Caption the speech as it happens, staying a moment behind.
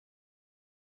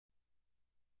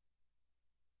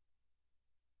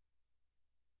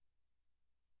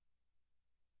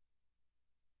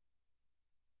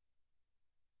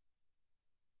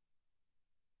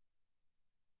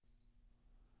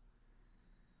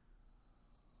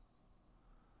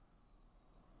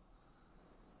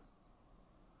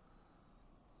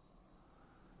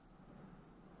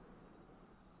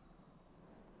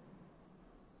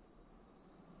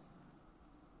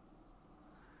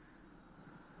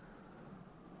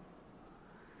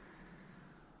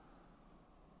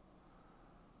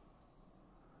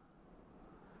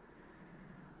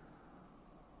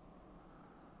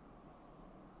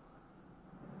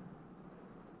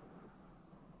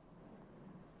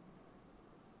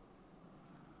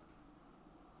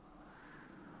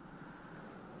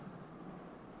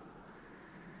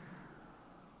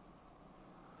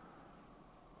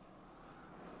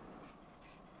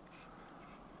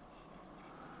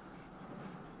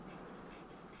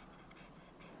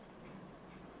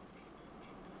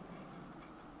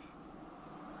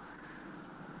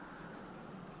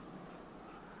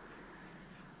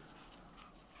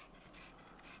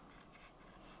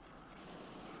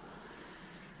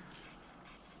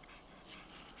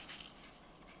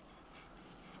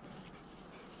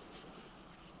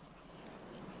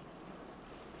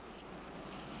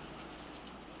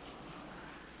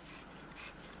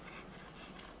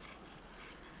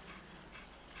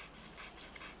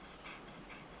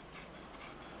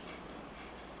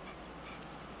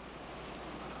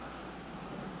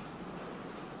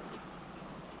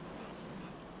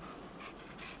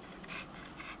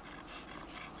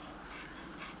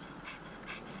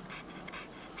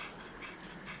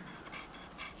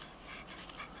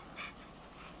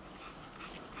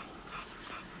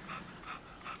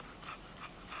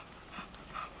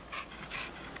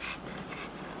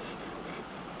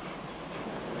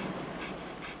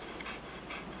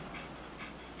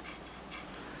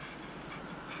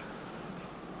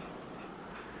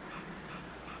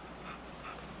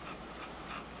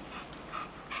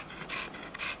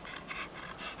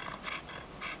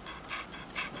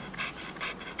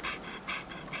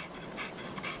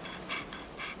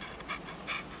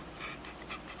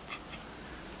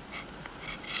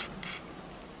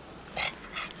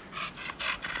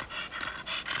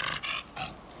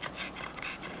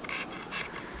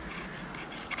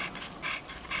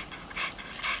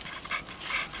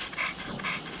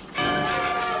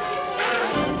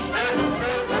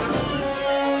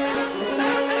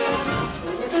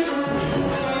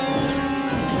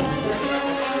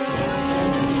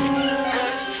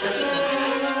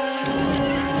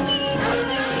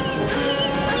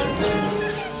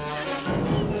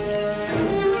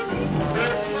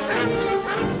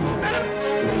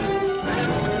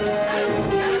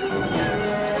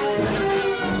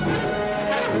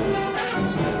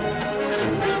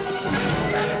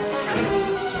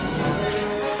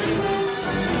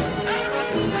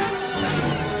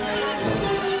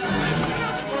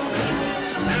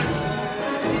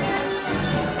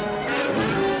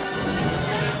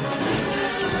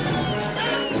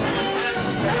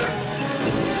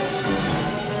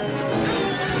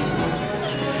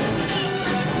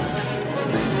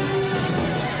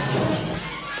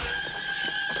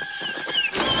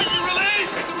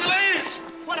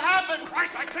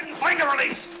couldn't find a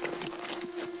release.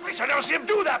 I never see him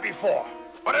do that before.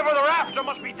 Whatever they're after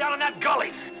must be down in that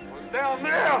gully. Down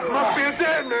there must be a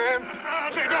dead man.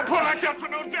 They don't pull like that for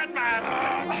no dead man.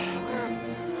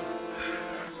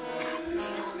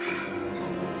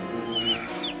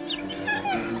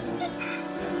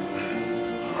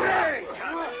 Hey!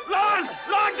 Lon!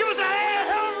 Lon, give us a hand!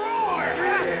 Hell roar!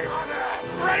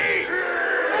 Ready?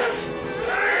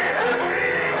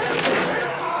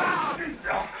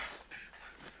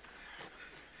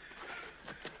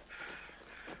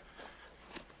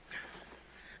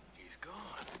 He's gone.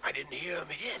 I didn't hear him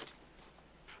hit.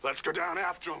 Let's go down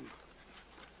after him.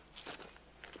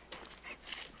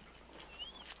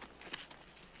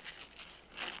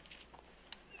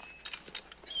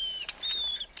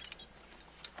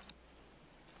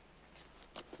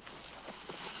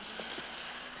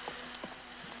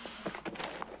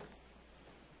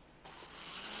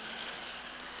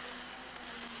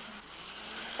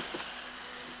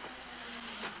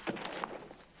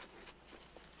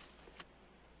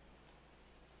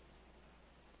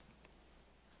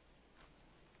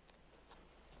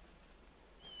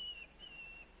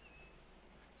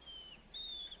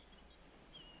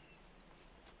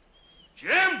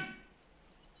 Jim!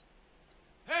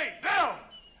 Hey, Bill!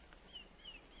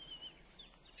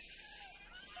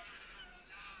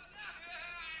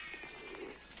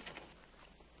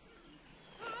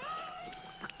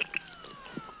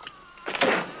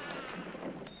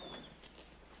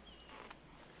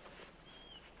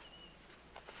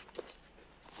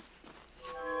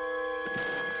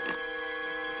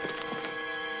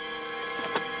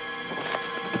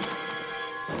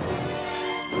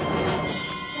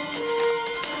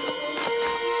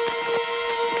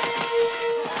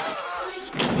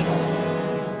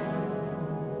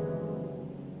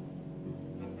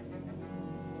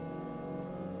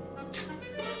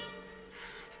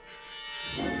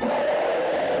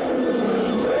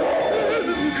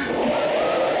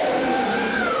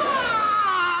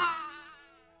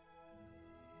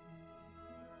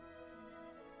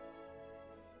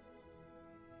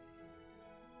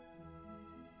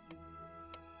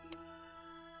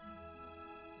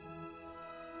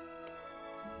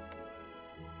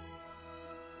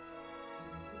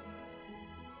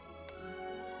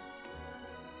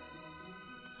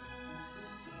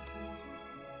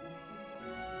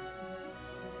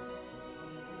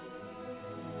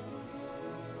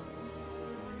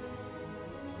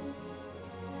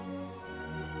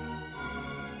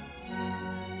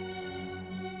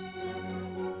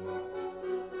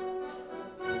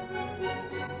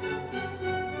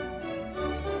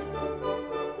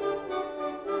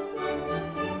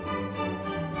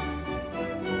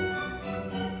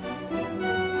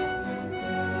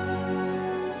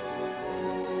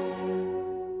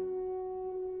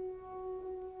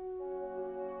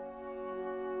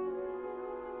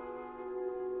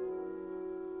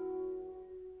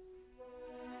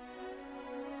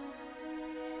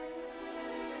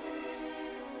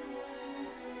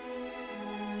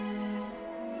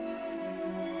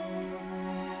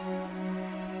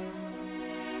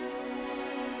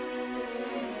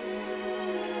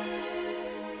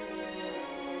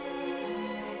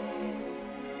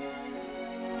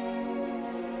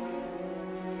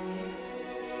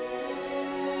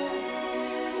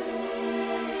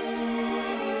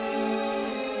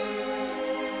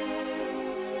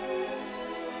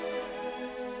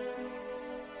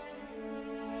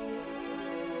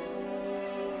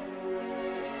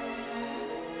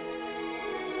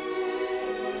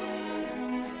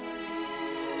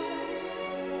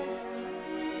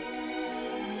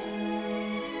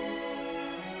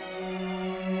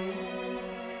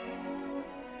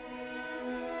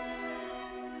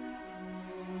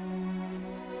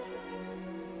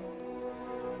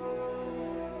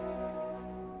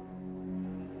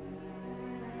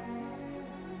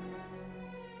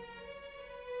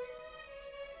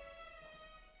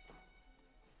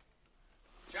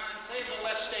 Save the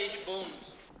left stage booms.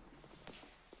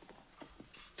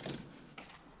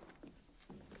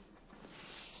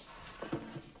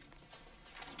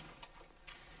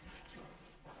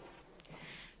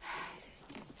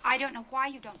 I don't know why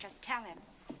you don't just tell him.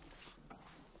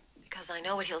 Because I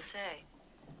know what he'll say.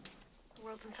 The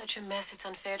world's in such a mess, it's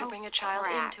unfair to bring a child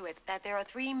crap. into it. That there are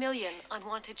 3 million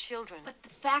unwanted children. But the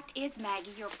fact is,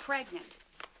 Maggie, you're pregnant.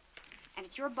 And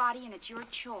it's your body and it's your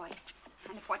choice.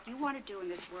 And if what you want to do in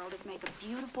this world is make a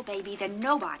beautiful baby, then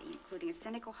nobody, including a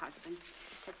cynical husband,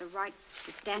 has the right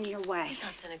to stand in your way. He's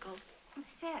not cynical.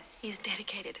 Obsessed. He's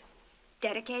dedicated.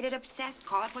 Dedicated, obsessed,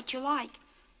 call it what you like.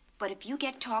 But if you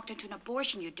get talked into an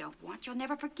abortion you don't want, you'll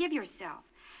never forgive yourself.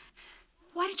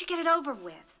 Why don't you get it over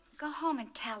with? Go home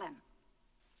and tell him.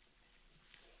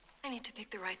 I need to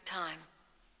pick the right time.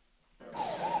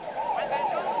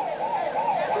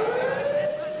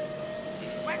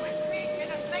 When we speak in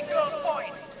a single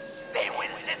voice, they will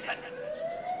listen.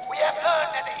 We have heard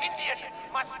that the Indian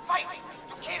must fight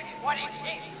to keep what is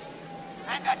his.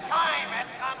 And the time has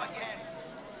come again.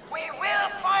 We will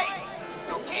fight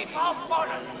to keep our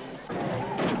forests.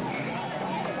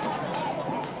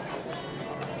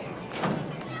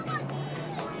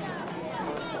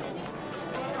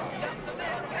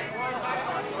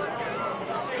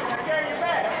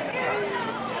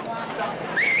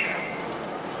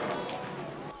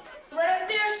 Right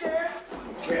there, sir.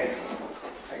 Okay.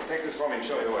 Hey, take this for me and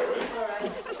show you the way, will you? All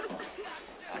right.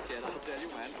 I'll tell you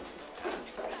when.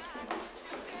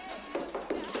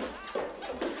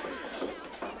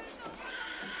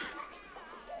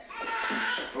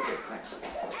 Okay, thanks.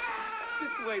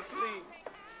 This way, please.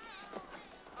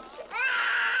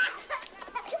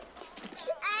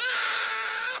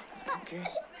 Okay,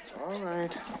 it's all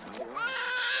right.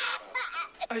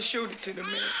 I showed it to the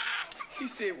man. He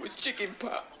said it was chicken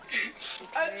pox.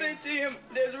 I said to him,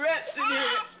 there's rats in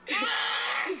here.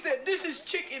 He said, this is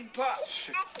chicken pox.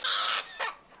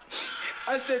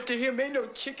 I said to him, ain't no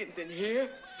chickens in here.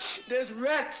 There's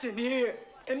rats in here.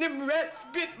 And them rats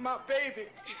bit my baby.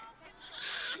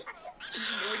 You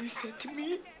know what he said to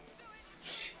me?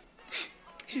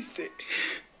 He said,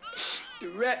 the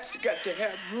rats got to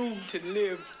have room to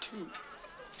live, too.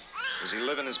 Does he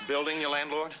live in this building, your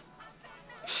landlord?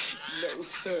 No,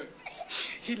 sir.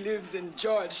 He lives in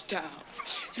Georgetown.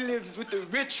 He lives with the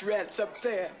rich rats up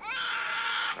there.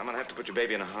 I'm gonna have to put your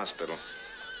baby in a hospital.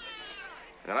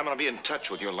 And then I'm gonna be in touch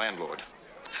with your landlord.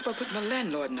 How about put my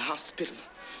landlord in the hospital?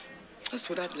 That's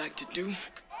what I'd like to do.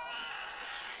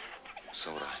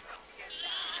 So would I.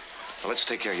 Well, let's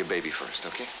take care of your baby first,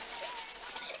 okay?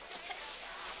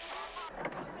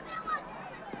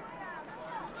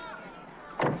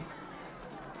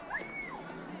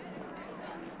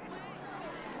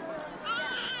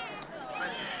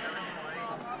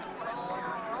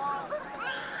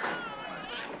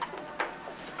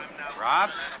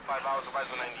 Rob?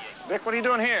 Vic, what are you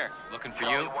doing here? Looking for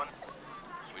you.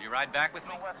 Will you ride back with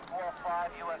me?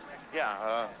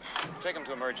 Yeah, take him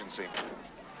to emergency.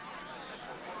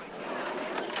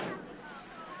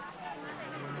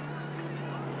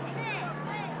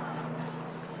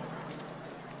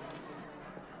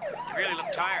 You really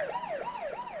look tired.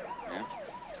 Yeah?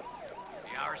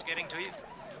 The hour's getting to you?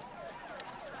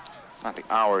 Not the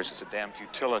hours, it's a damn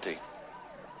futility.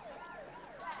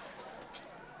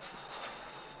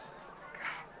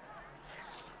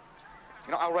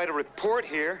 You know, I'll write a report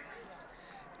here.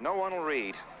 No one will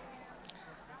read.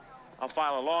 I'll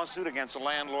file a lawsuit against the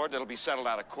landlord that'll be settled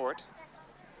out of court.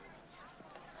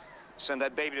 Send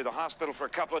that baby to the hospital for a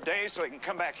couple of days so he can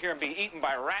come back here and be eaten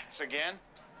by rats again.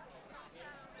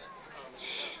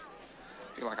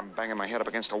 I feel like I'm banging my head up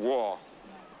against a wall.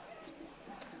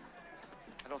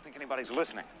 I don't think anybody's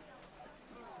listening.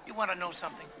 You want to know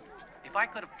something? If I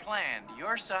could have planned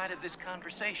your side of this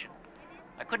conversation,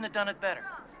 I couldn't have done it better.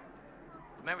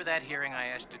 Remember that hearing I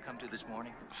asked you to come to this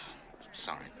morning?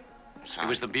 Sorry. It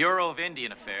was the Bureau of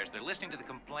Indian Affairs. They're listening to the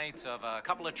complaints of a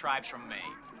couple of tribes from Maine.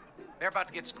 They're about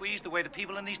to get squeezed the way the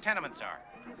people in these tenements are.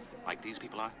 Like these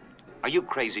people are? Are you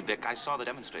crazy, Vic? I saw the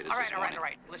demonstrators this morning. All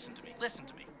right. Listen to me.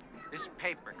 This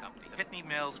paper company, the Pitney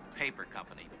Mills Paper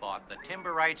Company, bought the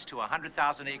timber rights to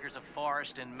 100,000 acres of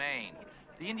forest in Maine.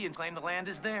 The Indians claim the land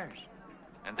is theirs.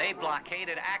 And they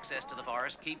blockaded access to the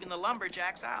forest, keeping the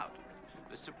lumberjacks out.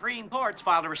 The Supreme Court's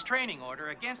filed a restraining order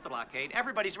against the blockade.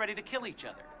 Everybody's ready to kill each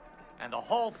other. And the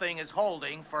whole thing is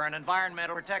holding for an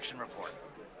environmental protection report.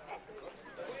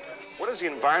 What does the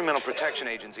Environmental Protection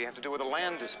Agency have to do with a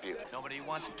land dispute? Nobody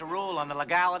wants to rule on the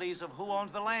legalities of who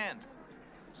owns the land.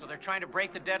 So they're trying to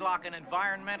break the deadlock on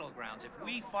environmental grounds. If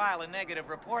we file a negative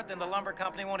report, then the lumber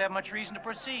company won't have much reason to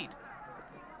proceed.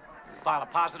 If we file a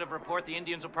positive report, the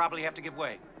Indians will probably have to give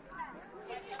way.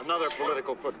 Another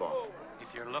political football.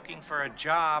 If you're looking for a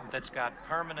job that's got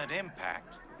permanent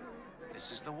impact,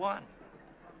 this is the one.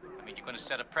 I mean, you're going to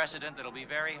set a precedent that'll be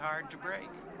very hard to break.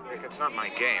 Rick, it's not my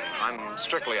game. I'm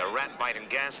strictly a rat-biting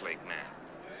gas leak man.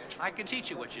 I can teach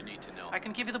you what you need to know. I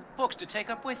can give you the books to take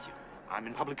up with you. I'm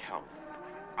in public health.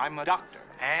 I'm a doctor.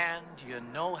 And you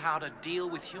know how to deal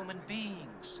with human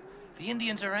beings. The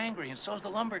Indians are angry, and so's the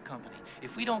lumber company.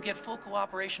 If we don't get full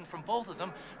cooperation from both of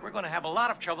them, we're going to have a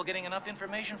lot of trouble getting enough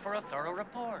information for a thorough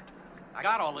report. I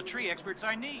got all the tree experts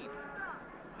I need.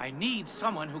 I need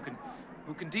someone who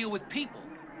can deal with people.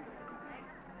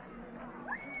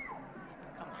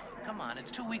 Come on,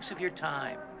 it's 2 weeks of your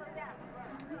time.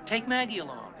 Take Maggie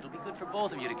along. It'll be good for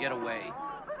both of you to get away.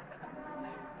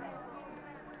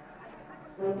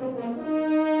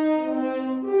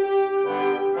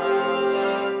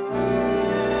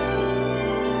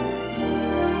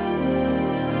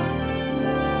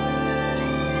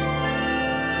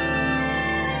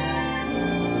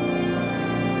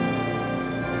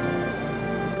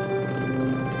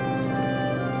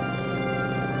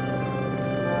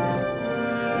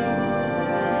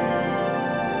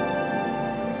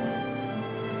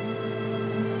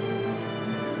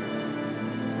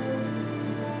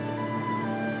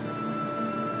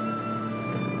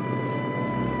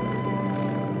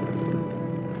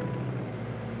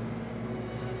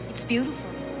 It's beautiful.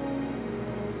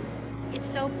 It's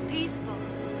so peaceful.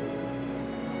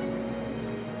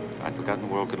 I'd forgotten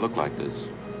the world could look like this.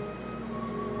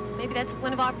 Maybe that's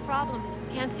one of our problems.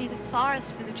 We can't see the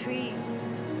forest for the trees.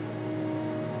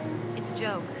 It's a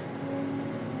joke.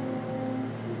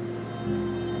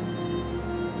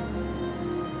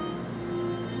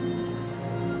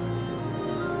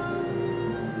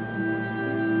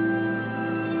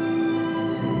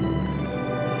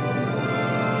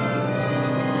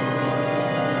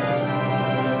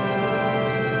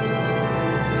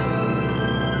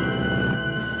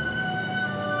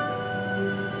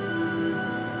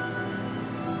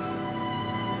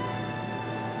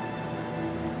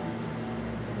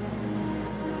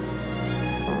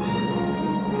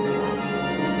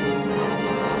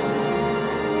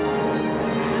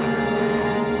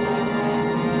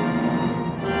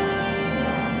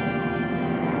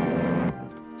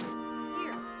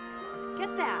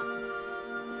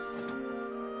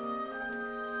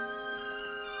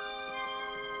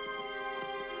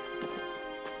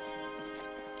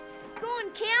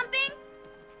 Camping?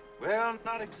 Well,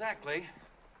 not exactly.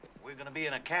 We're gonna be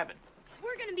in a cabin.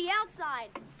 We're gonna be outside,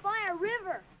 by a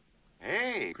river.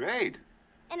 Hey, great.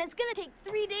 And it's gonna take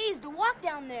 3 days to walk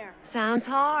down there. Sounds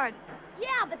hard.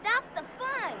 Yeah, but that's the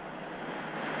fun.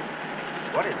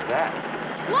 What is that?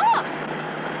 Look!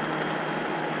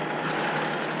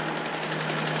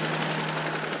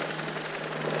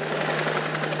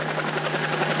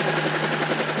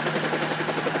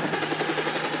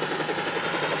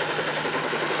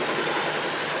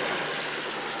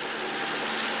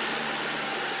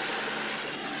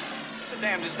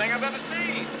 Damnedest thing I've ever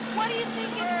seen. What do you think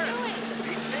it's doing?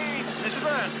 Beats me. Mrs.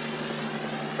 Burns.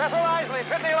 Professor Isley,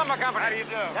 Pitney Lumber Company. How do you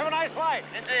do? Have a nice flight.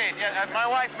 Indeed. Yeah, my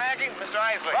wife, Maggie, Mr.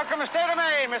 Isley. Welcome to the state of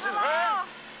Maine, Mrs. Burns.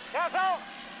 Council?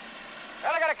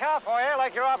 Well, I got a car for you,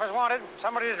 like your office wanted.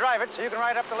 Somebody to drive it so you can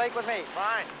ride up the lake with me.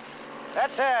 Fine.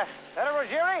 That a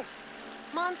Rogeri?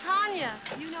 Montagna.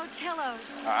 You know cellos.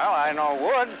 Well, I know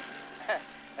wood.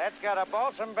 That's got a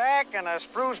balsam back and a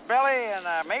spruce belly and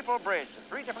a maple bridge.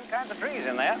 3 different kinds of trees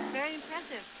in there. Very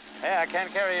impressive. Yeah, I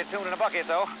can't carry a tune in a bucket,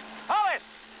 though. Hold it!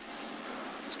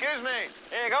 Excuse me.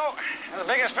 Here you go. The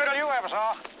biggest fiddle you ever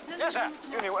saw. Yes, sir.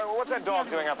 Excuse me, what's that dog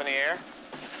doing up in the air?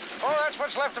 Oh, that's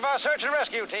what's left of our search and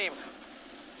rescue team.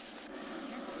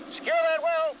 Secure that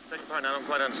well. Beg your pardon, I don't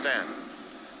quite understand.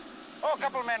 Oh, a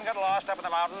couple of men got lost up in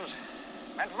the mountains.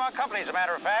 Men from our company, as a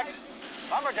matter of fact.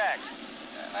 Lumberjacks.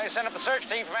 They sent up the search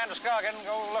team from Androscoggin and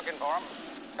go looking for them.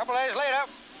 A couple of days later,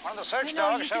 one of the search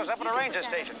dogs shows up at a ranger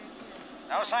station.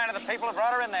 No sign of the people who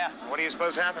brought her in there. What do you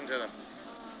suppose happened to them?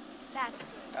 That's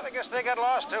Well, I guess they got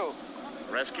lost, too.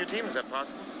 Rescue team, is that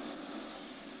possible?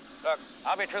 Look,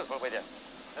 I'll be truthful with you.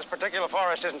 This particular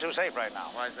forest isn't too safe right now.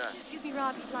 Why is that? Excuse me,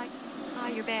 Rob. You'd like to buy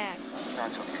your bag. No,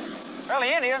 it's okay. Well,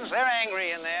 the Indians, they're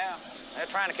angry in there. They're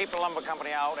trying to keep the lumber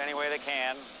company out any way they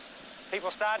can.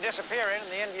 People start disappearing, and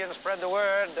the Indians spread the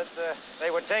word that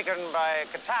they were taken by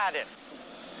Katahdin.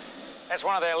 That's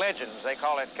one of their legends. They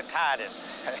call it Katahdin.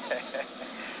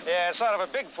 Yeah, it's sort of a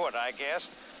Bigfoot, I guess,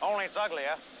 only it's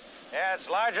uglier. Yeah, it's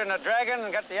larger than a dragon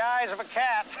and got the eyes of a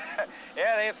cat.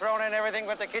 Yeah, they've thrown in everything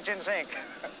but the kitchen sink.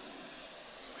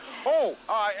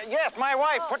 Yes, my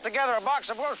wife put together a box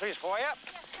of groceries for you. Yes,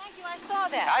 thank you. I saw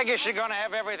that. I guess you're gonna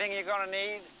have everything you're gonna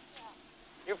need.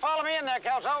 You follow me in there,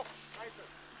 Kelso.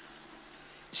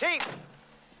 See,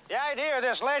 the idea of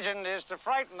this legend is to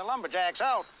frighten the lumberjacks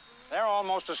out. They're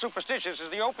almost as superstitious as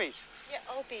the Opis. Yeah,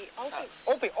 Opis.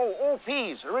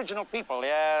 Opis, original people.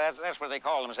 Yeah, that's what they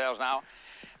call themselves now.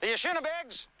 The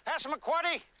Ashinabegs,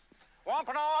 Passamaquoddy,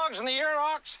 Wampanoags, and the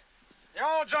Yurok, they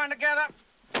all join together,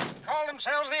 call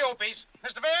themselves the Opis.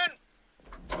 Mr. Van?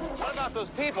 What about those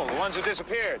people, the ones who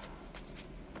disappeared?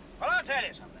 Well, I'll tell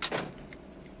you something.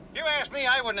 If you ask me,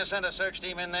 I wouldn't have sent a search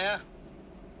team in there.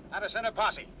 I'd have sent a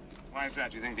posse. Why is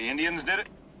that? You think the Indians did it?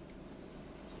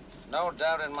 No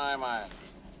doubt in my mind.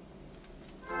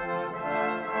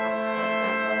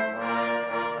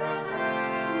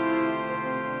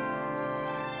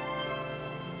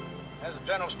 There's the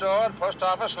general store, the post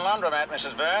office, and laundromat,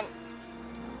 Mrs. Verne.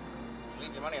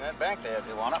 Leave your money in that bank there if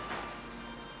you want it.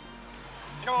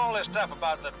 You know, all this stuff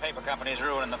about the paper companies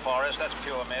ruining the forest, that's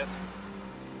pure myth.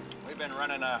 We've been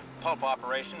running a pulp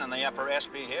operation in the upper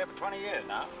SB here for 20 years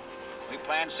now. We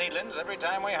plant seedlings every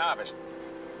time we harvest.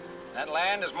 That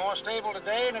land is more stable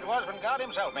today than it was when God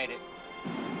himself made it.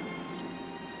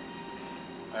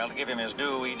 Well, to give him his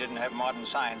due, he didn't have modern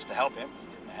science to help him.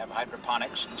 He didn't have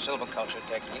hydroponics and silviculture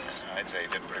techniques. I'd say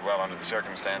he did pretty well under the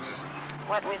circumstances.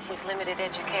 What with his limited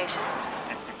education?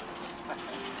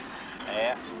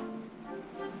 Yeah.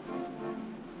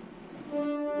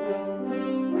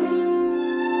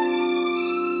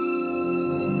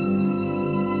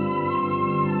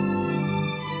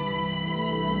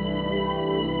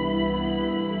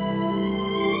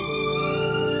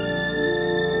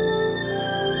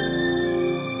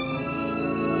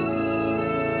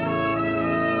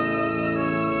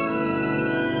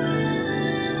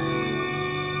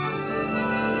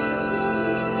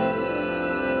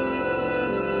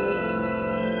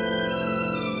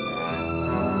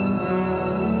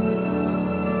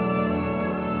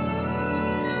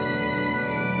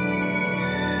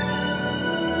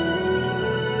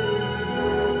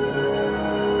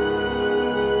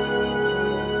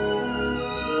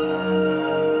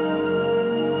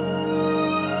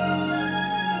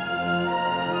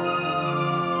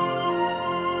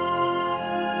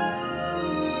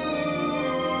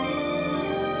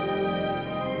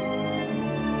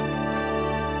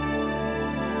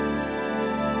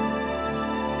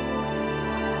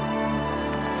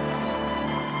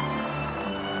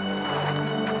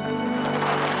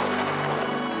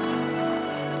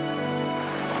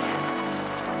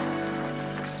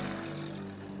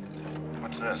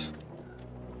 What's this?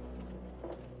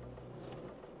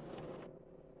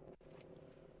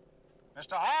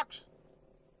 Mr. Hawks?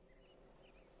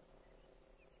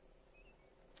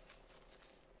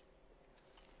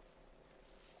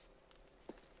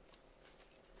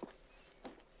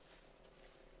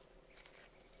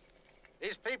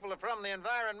 These people are from the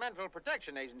Environmental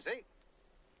Protection Agency.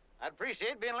 I'd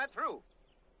appreciate being let through.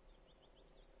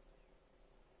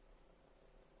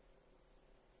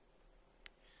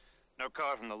 No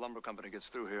car from the lumber company gets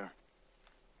through here.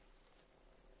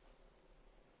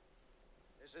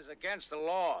 This is against the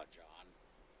law, John.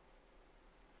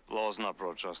 Law's not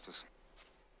brought justice.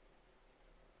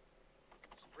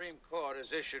 The Supreme Court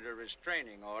has issued a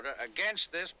restraining order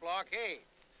against this blockade.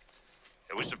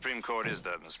 Yeah, which Supreme Court is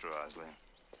that, Mr. Isley?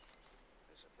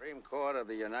 The Supreme Court of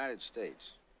the United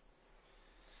States.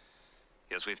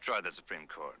 Yes, we've tried that Supreme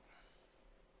Court.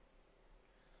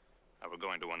 Now we're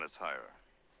going to one that's higher.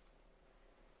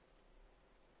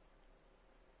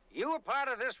 You a part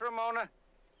of this, Ramona?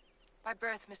 By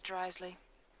birth, Mr. Isley.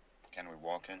 Can we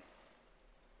walk in?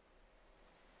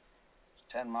 It's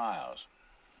 10 miles.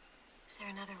 Is there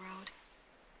another road?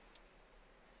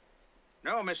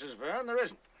 No, Mrs. Verne, there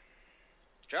isn't.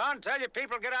 John, tell your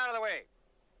people get out of the way.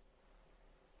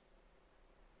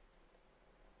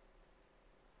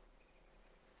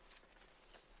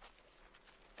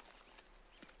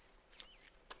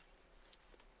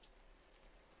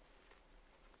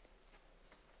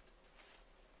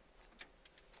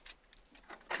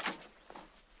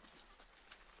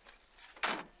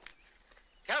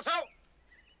 Kelso!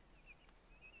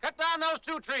 Cut down those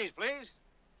 2 trees, please.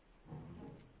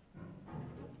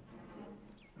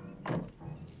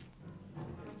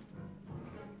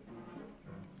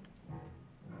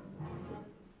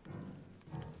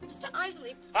 Mr.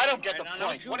 Isley. I don't get the Now,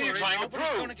 point. don't What are you worry, trying to nobody's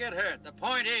prove? going to get hurt. The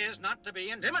point is not to be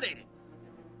intimidated.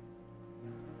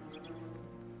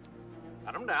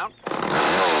 Cut him down.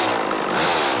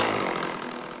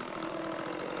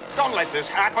 Don't let this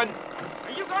happen.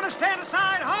 Are you going to stand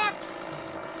aside, Hawk?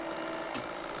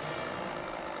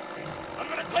 I'm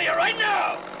gonna tell you right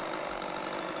now!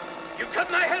 You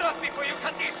cut my head off before you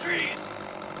cut these trees!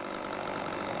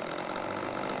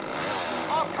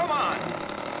 Oh, come on.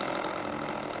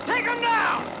 Take him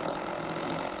down!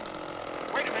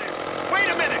 Wait a minute. Wait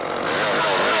a minute!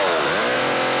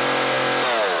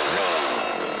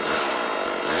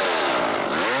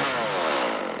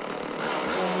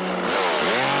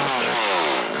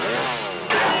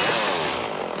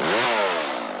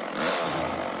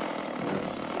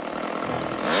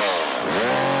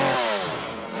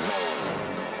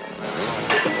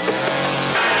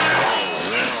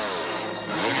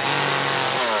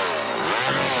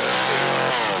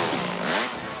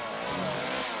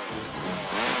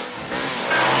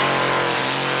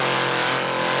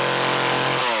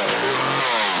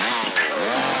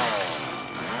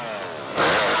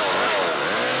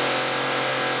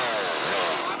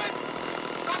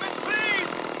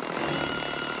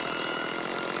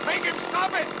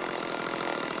 Stop it!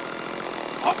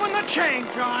 Open the chain,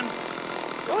 John.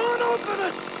 Don't open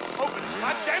it. Open it.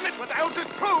 God damn it, what the hell does it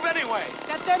prove anyway?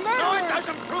 That they're murderers. No, it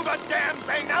doesn't prove a damn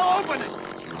thing. Now open it.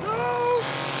 No!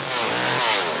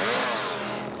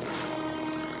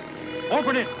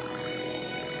 Open it.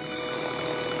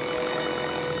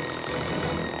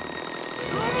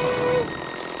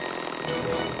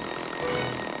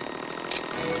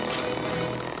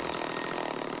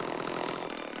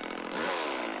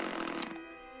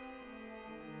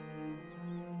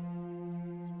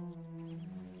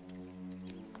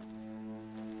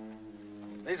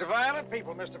 These are violent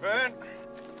people, Mr. Byrne.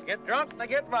 They get drunk and they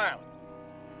get violent.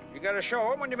 You gotta show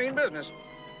them when you mean business.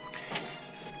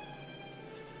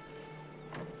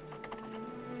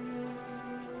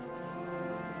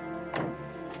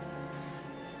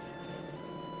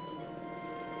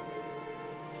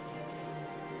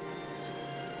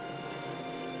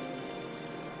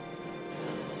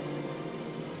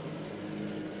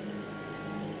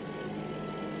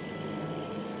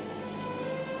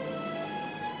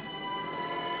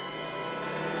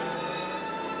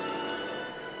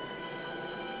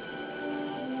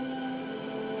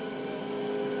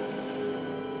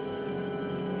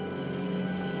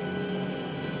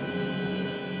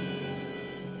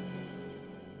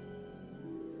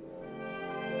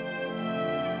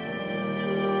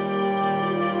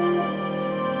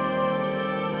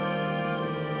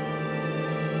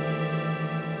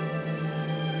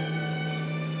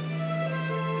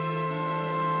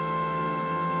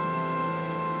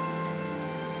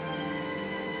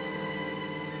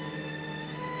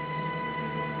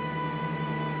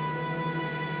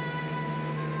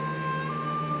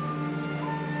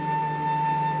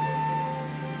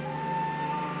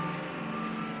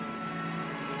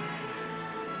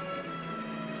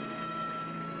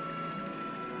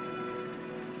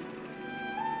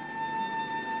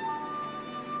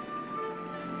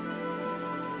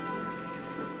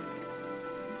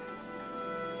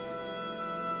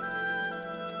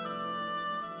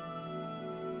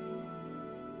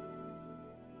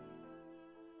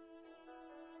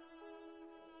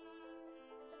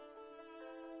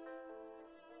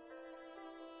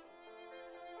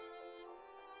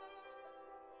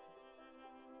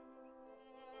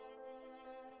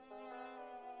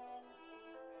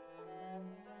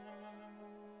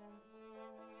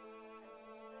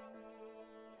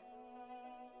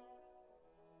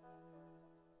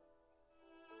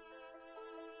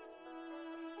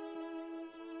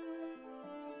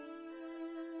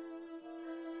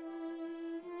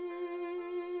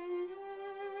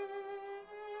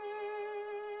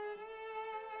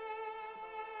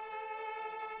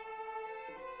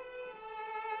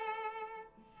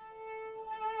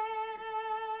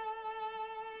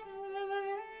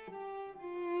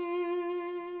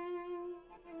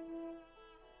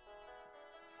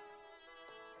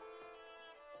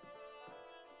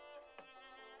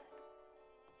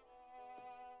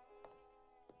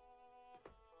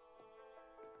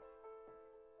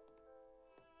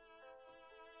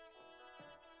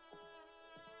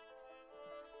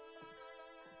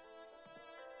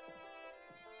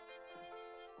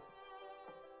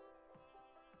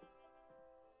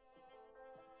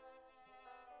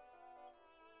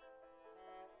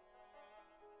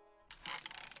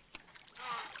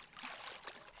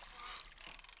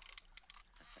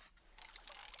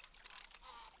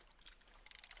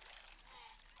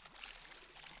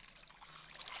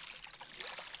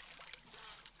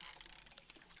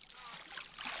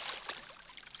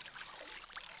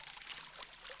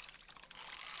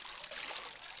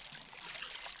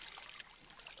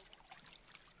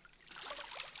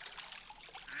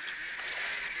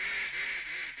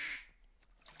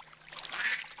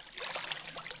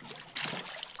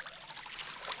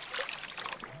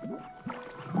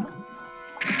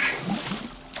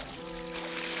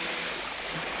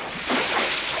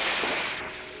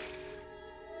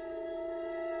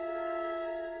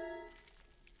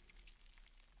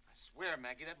 Swear,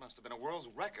 Maggie, that must have been a world's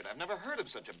record. I've never heard of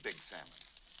such a big salmon.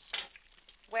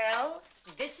 Well,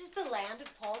 this is the land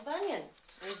of Paul Bunyan.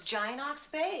 There's Giant Ox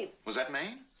Babe. Was that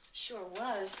Maine? Sure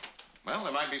was. Well,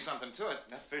 there might be something to it.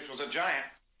 That fish was a giant.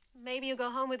 Maybe you'll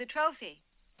go home with a trophy.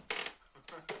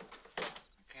 I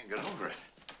can't get over it.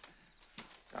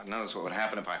 God knows what would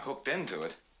happen if I hooked into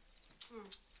it.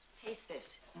 Taste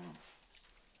this.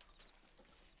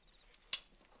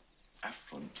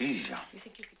 Aphrodisia. You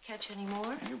think you could catch any more?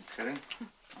 Are you kidding?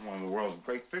 I'm one of the world's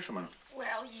great fishermen.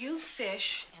 Well, you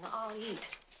fish and I'll eat.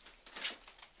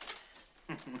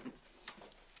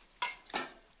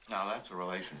 Now, that's a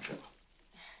relationship.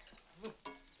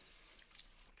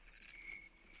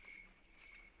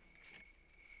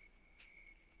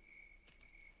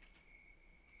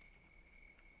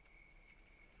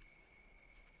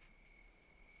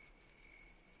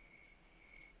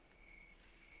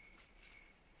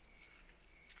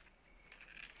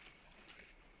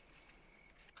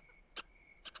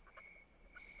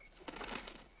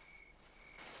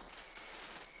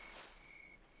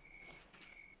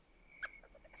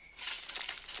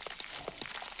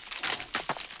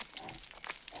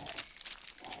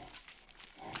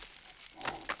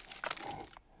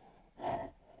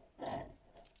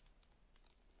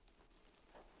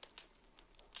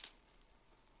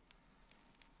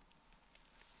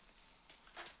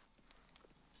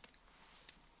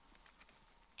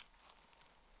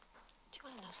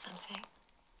 something?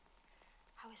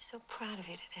 I was so proud of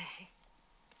you today.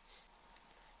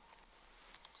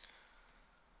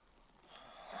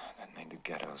 That made the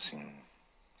ghetto seem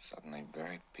suddenly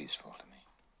very peaceful to me.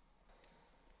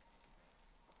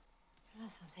 You know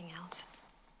something else?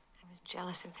 I was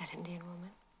jealous of that Indian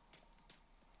woman.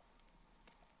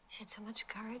 She had so much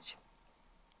courage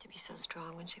to be so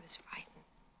strong when she was frightened,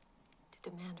 to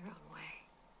demand her own way.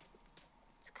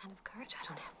 It's a kind of courage I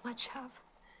don't have much of.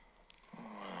 Oh,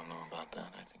 I don't know about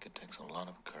that. I think it takes a lot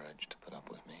of courage to put up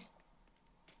with me.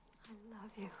 I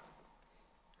love you.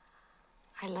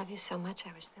 I love you so much,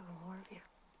 I wish there were more of you.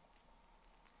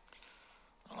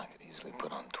 Well, I could easily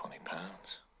put on 20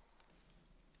 pounds.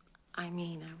 I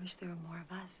mean, I wish there were more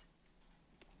of us.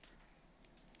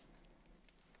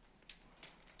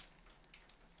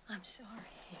 I'm sorry.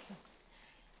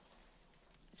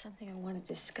 It's something I want to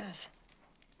discuss.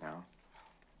 Now?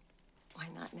 Why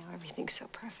not now? Everything's so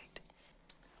perfect.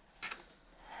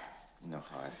 You know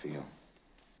how I feel.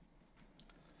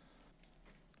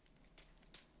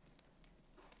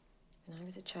 When I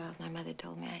was a child, my mother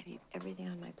told me I'd eat everything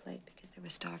on my plate because there were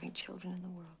starving children in the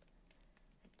world.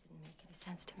 That didn't make any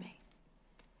sense to me.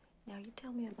 Now you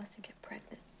tell me I mustn't get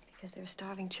pregnant because there are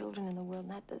starving children in the world,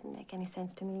 and that doesn't make any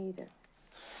sense to me either.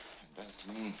 It does to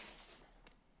me.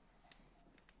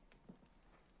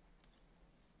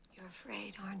 You're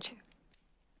afraid, aren't you?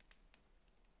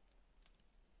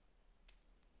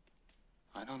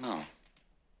 I don't know.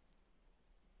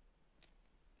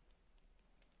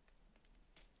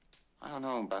 I don't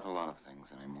know about a lot of things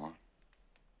anymore.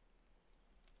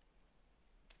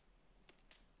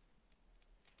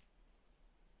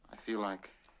 I feel like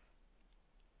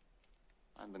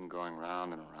I've been going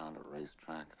round and around a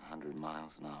racetrack at 100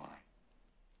 miles an hour.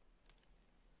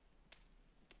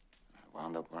 And I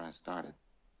wound up where I started.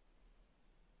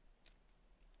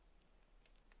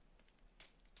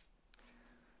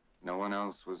 No one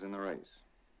else was in the race.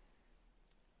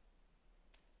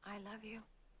 I love you.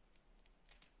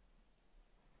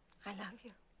 I love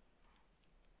you.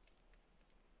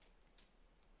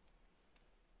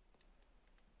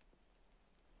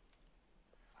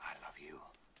 I love you.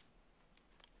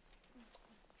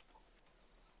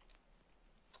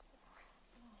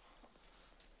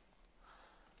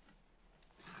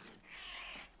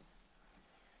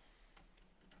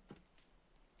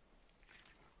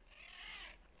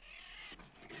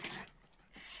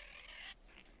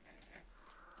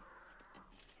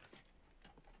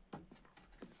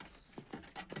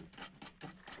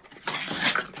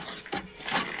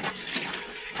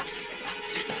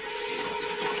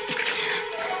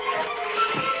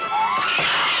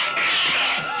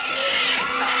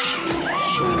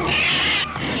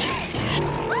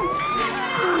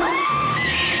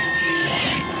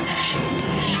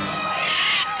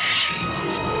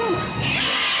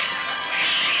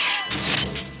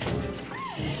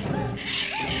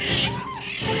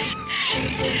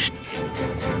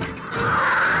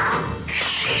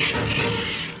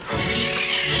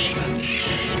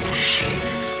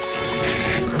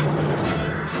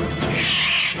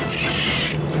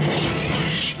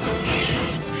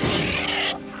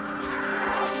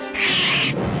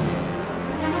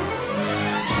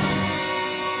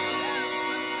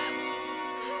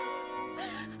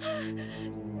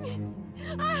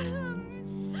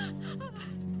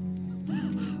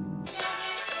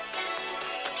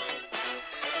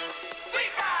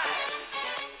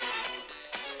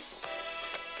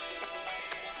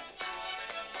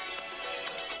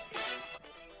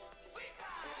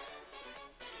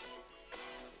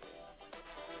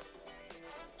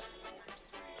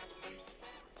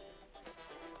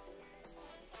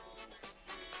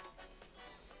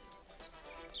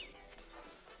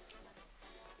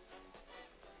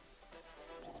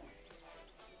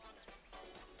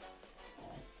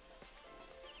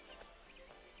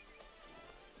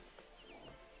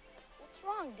 What's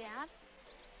wrong, Dad?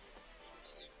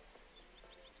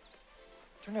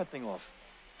 Turn that thing off.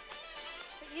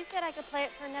 But you said I could play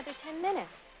it for another 10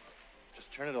 minutes.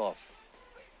 Just turn it off.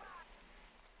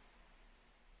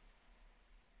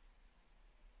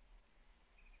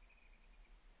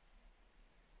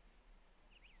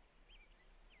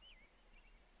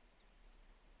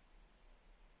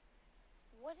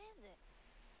 What is it?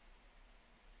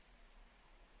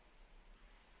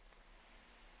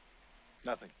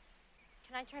 Nothing.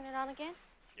 Can I turn it on again?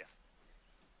 Yeah.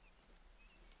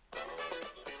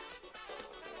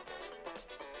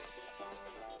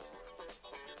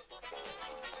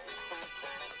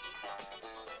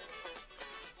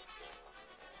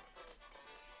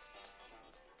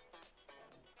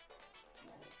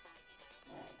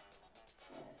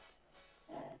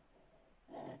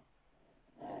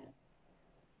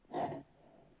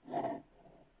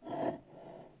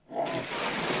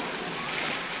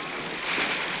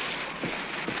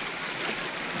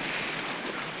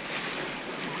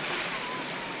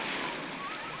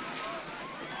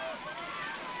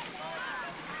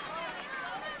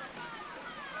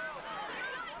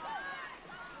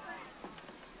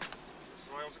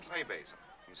 honey basin.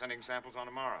 I'm sending samples on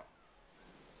tomorrow.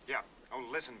 Yeah. Oh,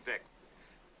 listen, Vic.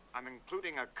 I'm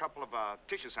including a couple of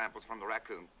tissue samples from the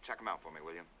raccoon. Check them out for me,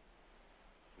 will you?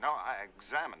 No, I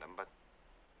examined them, but...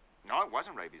 No, it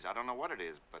wasn't rabies. I don't know what it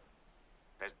is, but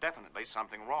there's definitely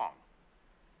something wrong.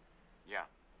 Yeah.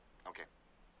 Okay.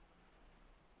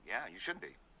 Yeah, you should be.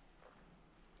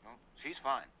 Well, she's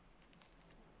fine.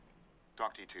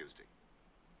 Talk to you Tuesday.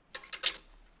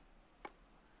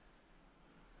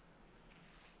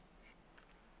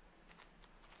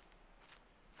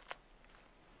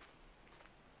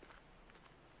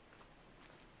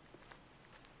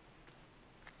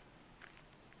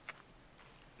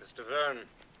 Mr. Verne.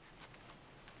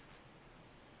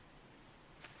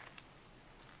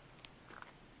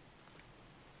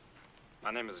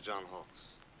 My name is John Hawkes.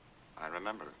 I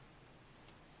remember.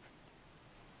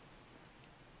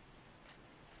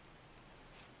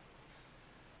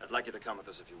 I'd like you to come with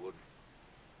us if you would.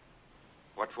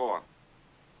 What for?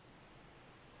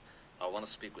 I want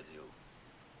to speak with you.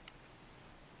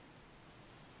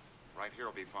 Right here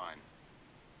will be fine.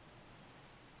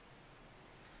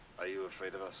 Are you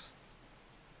afraid of us?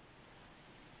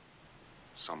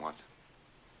 Somewhat.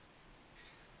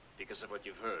 Because of what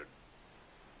you've heard?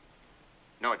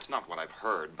 No, it's not what I've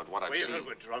heard, but what I've We've seen. heard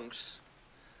we're drunks,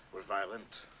 we're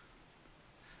violent,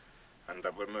 and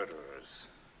that we're murderers.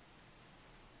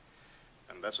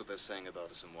 And that's what they're saying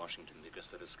about us in Washington, because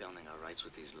they're discounting our rights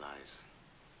with these lies.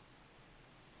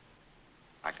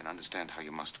 I can understand how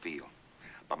you must feel,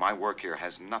 but my work here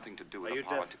has nothing to do with Are the you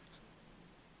politics.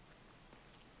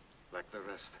 Like the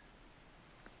rest.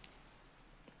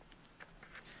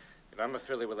 And I'm a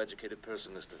fairly well-educated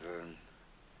person, Mr. Verne.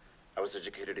 I was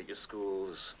educated at your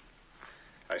schools.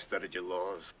 I studied your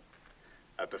laws.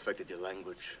 I perfected your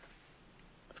language.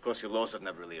 Of course, your laws have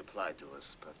never really applied to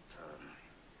us, but,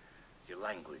 your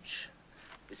language,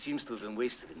 it seems to have been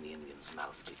wasted in the Indian's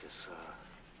mouth because,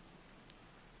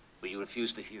 well, you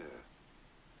refuse to hear.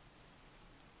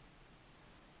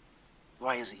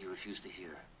 Why is it you refuse to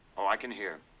hear? Oh, I can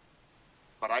hear.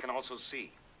 But I can also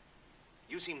see.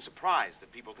 You seem surprised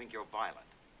that people think you're violent.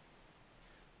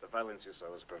 The violence you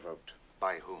saw was provoked.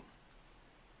 By whom?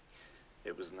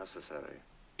 It was necessary.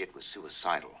 It was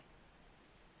suicidal.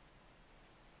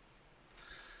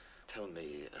 Tell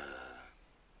me,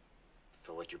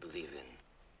 for what you believe in.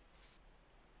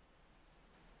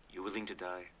 You willing to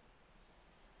die?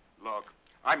 Look,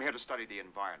 I'm here to study the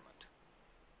environment.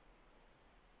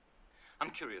 I'm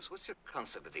curious, what's your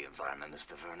concept of the environment,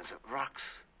 Mr. Verne? Is it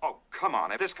rocks? Oh, come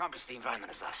on, if this Because the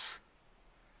environment is us.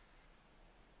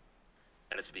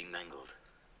 And it's being mangled.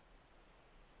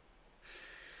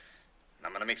 And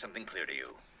I'm gonna make something clear to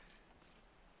you.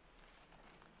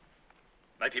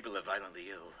 My people are violently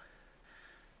ill.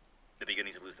 They're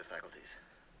beginning to lose their faculties.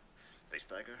 They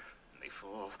stagger, and they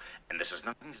fall, and this has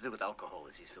nothing to do with alcohol,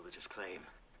 as these villagers claim.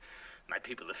 My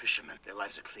people are fishermen. Their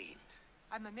lives are clean.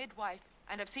 I'm a midwife,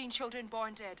 and I've seen children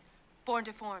born dead, born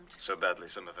deformed. So badly,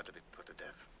 some have had to be put to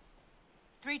death.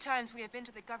 3 times we have been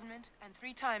to the government, and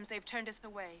 3 times they've turned us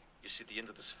away. You see, the end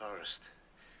of this forest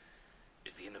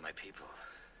is the end of my people.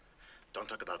 Don't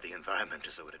talk about the environment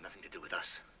as though it had nothing to do with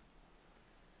us.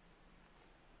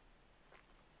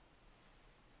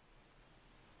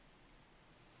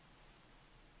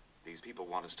 These people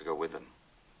want us to go with them.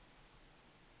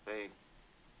 They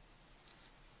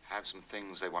have some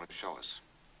things they want to show us.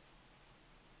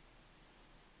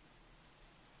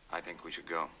 I think we should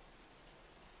go.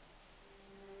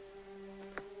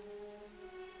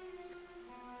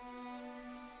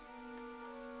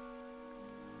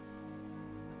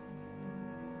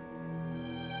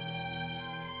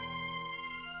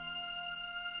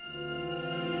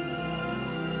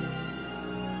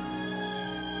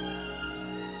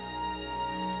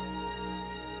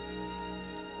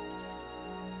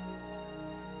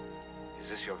 Is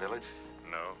this your village?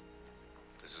 No.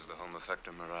 This is the home of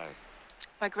Hector Marai.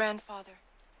 My grandfather.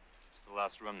 It's the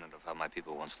last remnant of how my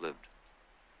people once lived.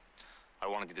 I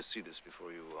wanted you to see this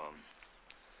before you,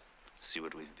 see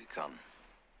what we've become.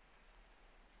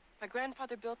 My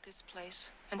grandfather built this place,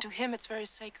 and to him it's very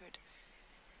sacred.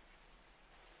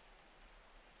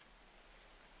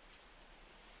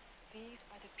 These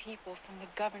are the people from the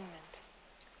government.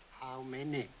 How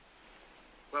many?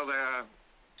 Well, there are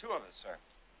 2 of us, sir.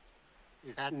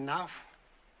 Is that enough?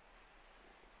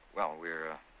 Well,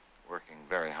 we're working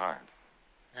very hard.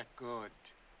 That's good.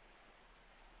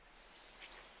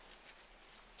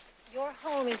 Your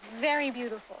home is very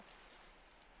beautiful.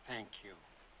 Thank you.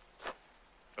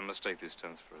 Don't mistake these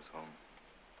tents for his home.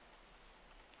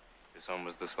 His home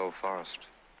was this whole forest.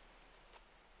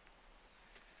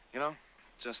 You know,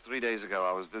 Just 3 days ago,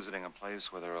 I was visiting a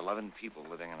place where there are 11 people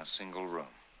living in a single room.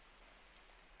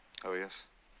 Oh, yes?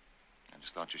 I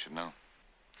just thought you should know.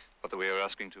 But that we are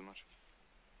asking too much?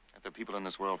 That there are people in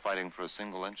this world fighting for a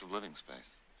single inch of living space.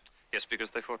 Yes,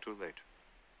 because they fought too late.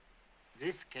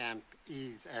 This camp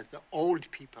is as the old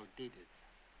people did it.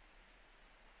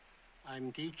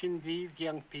 I'm teaching these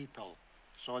young people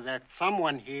so that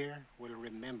someone here will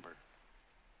remember.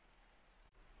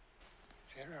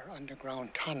 There are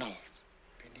underground tunnels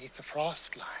beneath the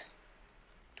frost line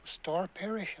to store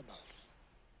perishables.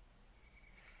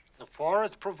 The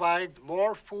forest provides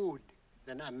more food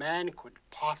than a man could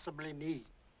possibly need.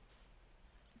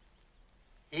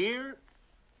 Here,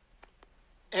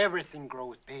 everything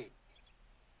grows big,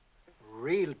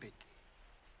 real big.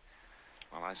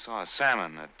 Well, I saw a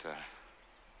salmon that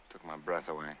took my breath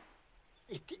away.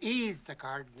 It is the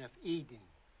Garden of Eden.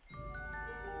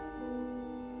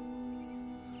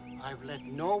 I've let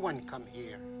no one come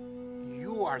here.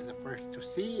 You are the first to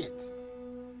see it.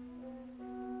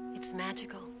 It's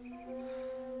magical.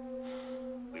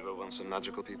 We were once a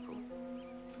magical people.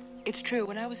 It's true.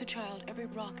 When I was a child, every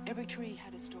rock, every tree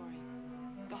had a story.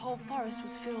 The whole forest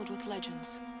was filled with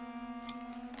legends.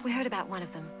 We heard about one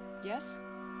of them. Yes?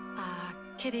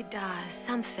 Kitty does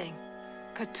something.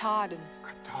 Katahdin.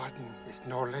 Katahdin is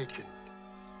no legend.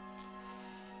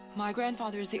 My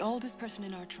grandfather is the oldest person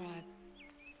in our tribe.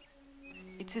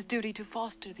 It's his duty to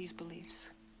foster these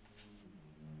beliefs.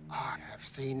 I have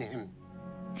seen him.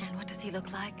 And what does he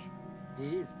look like?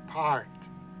 He is part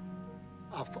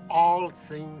of all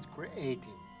things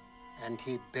created, and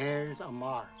he bears a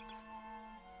mark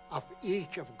of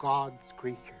each of God's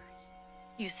creatures.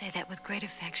 You say that with great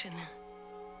affection.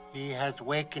 He has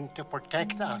wakened to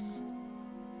protect us.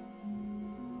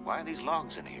 Why are these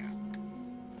logs in here?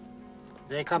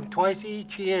 They come twice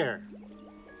each year,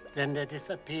 then they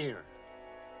disappear.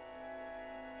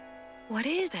 What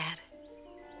is that?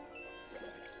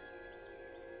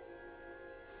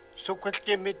 Sukot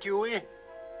kimit yui.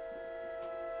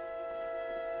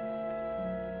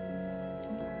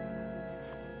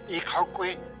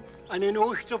 Ikakwe,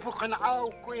 aninushto fukan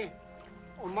aukwe.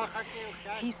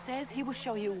 He says he will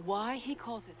show you why he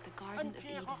calls it the Garden of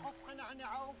Eden.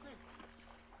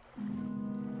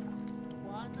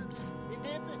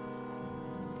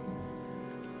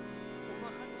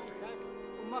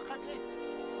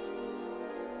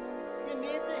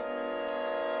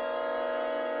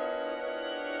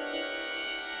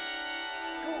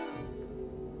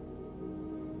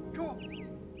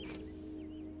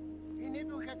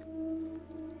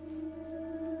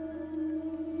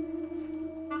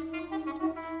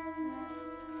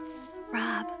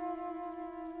 Rob,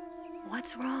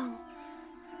 what's wrong?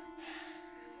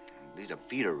 These are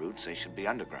feeder routes. They should be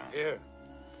underground. Here.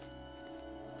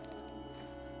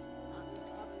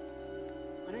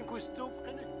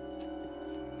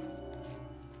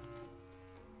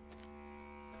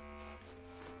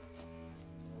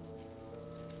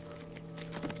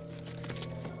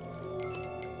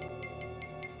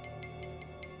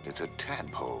 It's a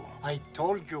tadpole. I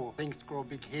told you things grow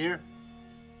big here.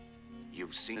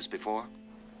 You've seen this before?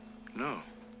 No.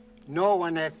 No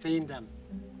one has seen them.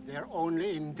 They're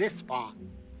only in this pond.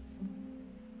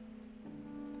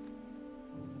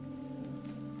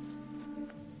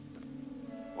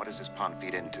 What does this pond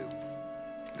feed into?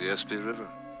 The SP River.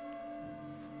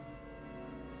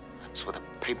 That's where the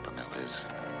paper mill is.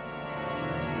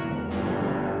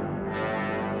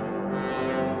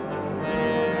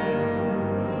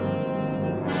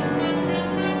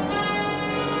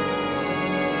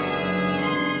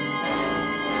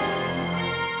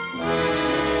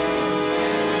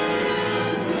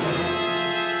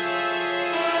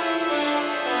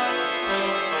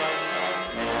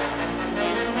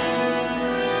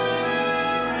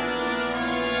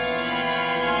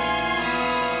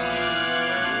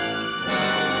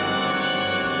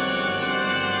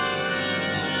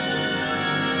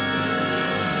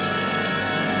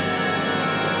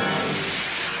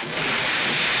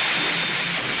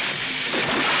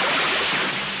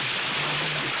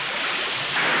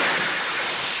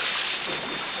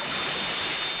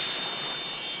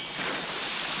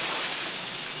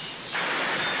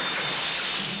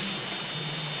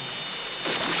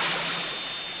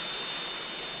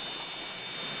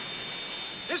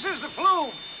 This is the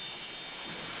flume.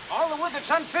 All the wood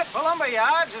that's unfit for lumber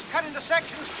yards is cut into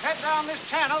sections, fed down this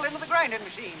channel into the grinding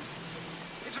machine.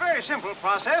 It's a very simple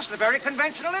process in a very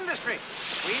conventional industry.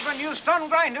 We even use stone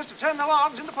grinders to turn the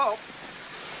logs into pulp.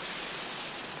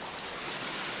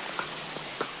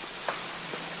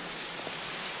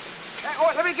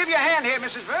 Oh, let me give you a hand here,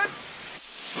 Mrs. Bird.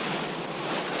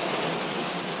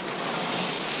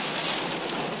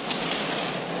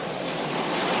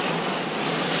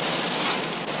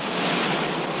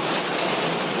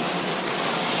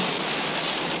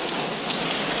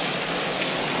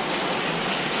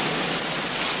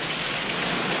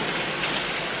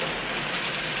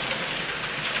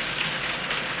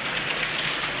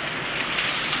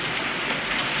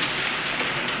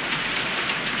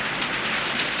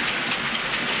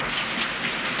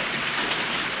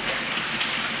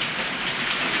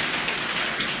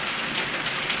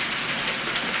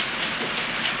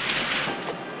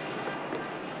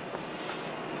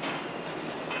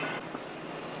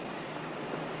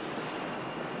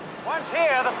 Once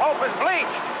here, the pulp is bleached.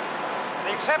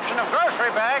 With the exception of grocery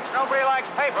bags, nobody likes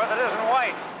paper that isn't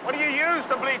white. What do you use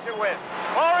to bleach it with?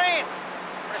 Chlorine.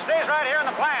 It stays right here in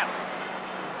the plant.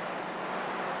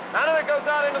 None of it goes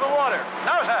out into the water.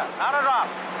 No, sir. Not a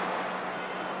drop.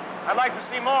 I'd like to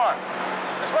see more.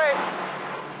 This way.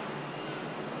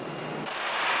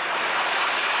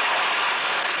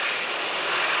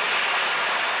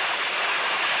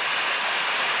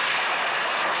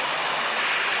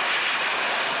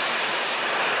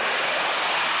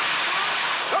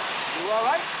 All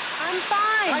right? I'm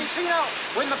fine. I see now.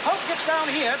 When the pulp gets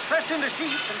down here, it's pressed into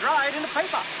sheets and dried into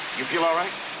paper. You feel all right?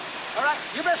 All right,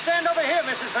 you best stand over here,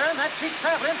 Mrs. Byrne. That sheet's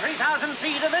traveling 3,000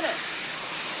 feet a minute.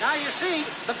 Now, you see,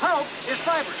 the pulp is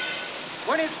fibrous.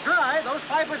 When it's dry, those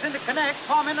fibers interconnect,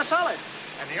 form into solid.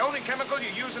 And the only chemical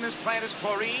you use in this plant is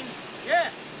chlorine? Yeah.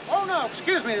 Oh, no,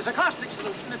 excuse me. There's a caustic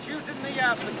solution that's used in the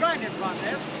grinding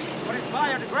process. But it's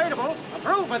biodegradable,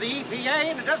 approved by the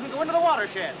EPA, and it doesn't go into the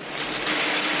watershed.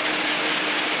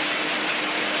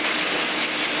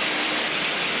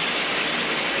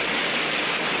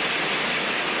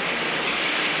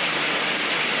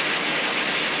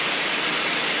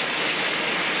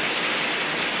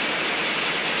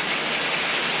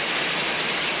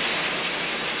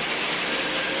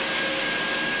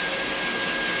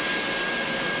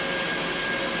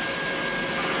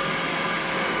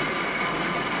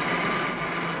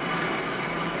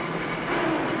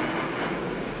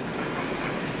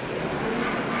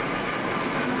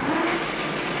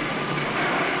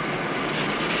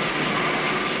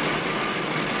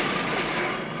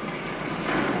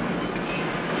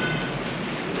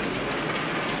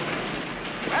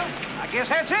 Guess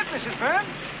that's it, Mrs. Byrne.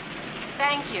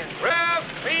 Thank you. Well,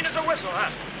 clean as a whistle, huh?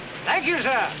 Thank you,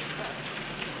 sir.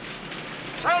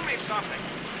 Tell me something.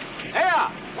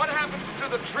 Yeah. What happens to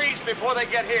the trees before they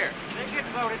get here? They get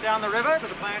floated down the river to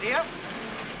the plant here.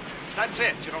 That's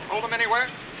it. You don't hold them anywhere?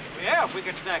 Yeah, if we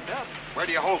get stacked up. Where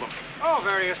do you hold them? Oh,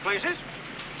 various places.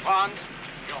 Ponds?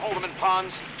 You hold them in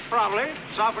ponds? Probably.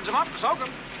 Softens them up to soak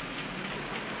them.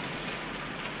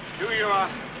 Do you,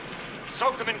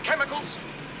 soak them in chemicals?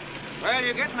 Well,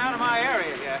 you're getting out of my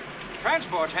area here.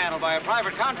 Transport's handled by a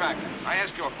private contractor. I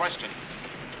ask you a question.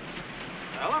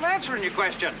 Well, I'm answering your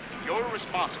question. You're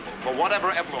responsible for whatever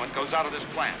effluent goes out of this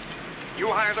plant. You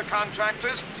hire the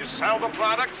contractors, you sell the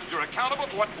product, you're accountable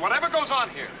for whatever goes on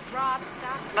here. Rob,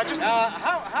 stop. I just...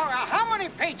 how many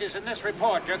pages in this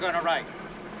report you're going to write?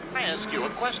 I ask you a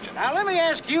question. Now, let me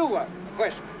ask you a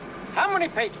question. How many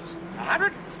pages?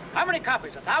 100? How many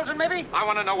copies? 1,000, maybe? I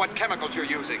want to know what chemicals you're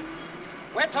using.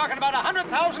 We're talking about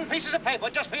 100,000 pieces of paper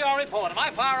just for your report. Am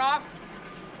I far off?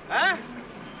 Huh?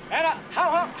 And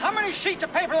how many sheets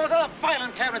of paper are those other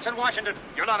filing cabinets in Washington?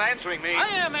 You're not answering me. I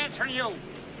am answering you.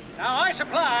 Now, I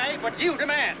supply, but you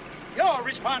demand. You're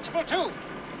responsible, too.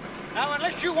 Now,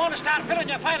 unless you want to start filling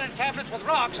your filing cabinets with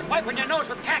rocks and wiping your nose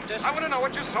with cactus... I want to know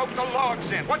what you soaked the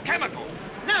logs in. What chemical?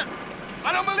 None.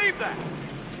 I don't believe that.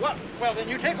 Well, then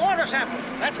you take water samples.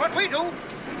 That's what we do.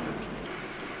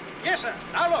 Yes, sir.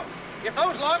 Now, look. If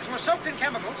those logs were soaked in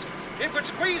chemicals, it would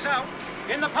squeeze out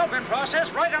in the pulping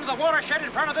process right under the watershed in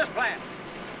front of this plant.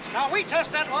 Now, we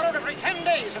test that water every 10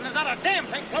 days, and there's not a damn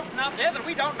thing floating out there that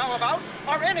we don't know about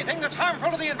or anything that's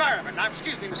harmful to the environment. Now,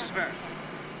 excuse me, Mrs. Byrne.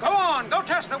 Go on, go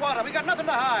test the water. We got nothing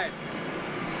to hide.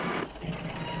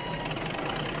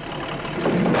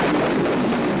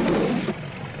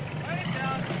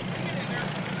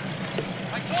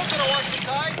 I told you to watch the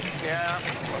tide. Yeah.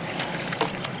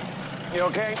 You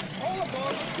okay? Hold the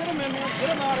boat. Let's get him in here. Get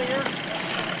him out of here.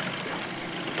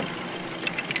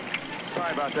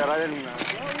 Sorry about that. I didn't realize.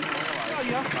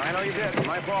 I know you did.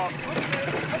 My fault. Okay,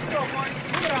 let's go, boys.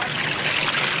 Move it on.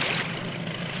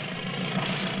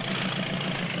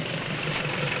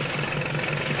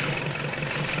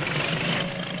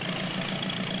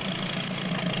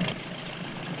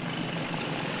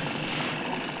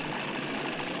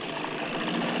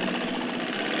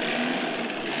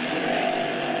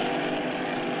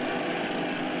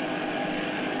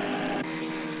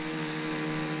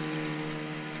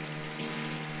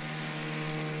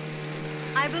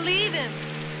 I believe him.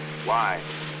 Why?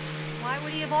 Why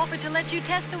would he have offered to let you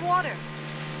test the water?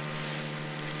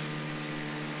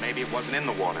 Maybe it wasn't in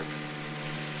the water.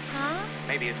 Huh?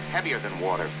 Maybe it's heavier than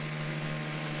water.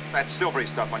 That silvery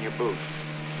stuff on your boot.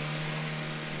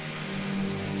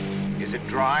 Is it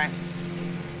dry?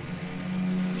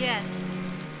 Yes.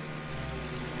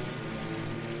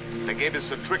 They gave us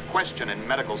a trick question in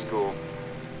medical school.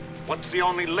 What's the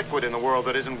only liquid in the world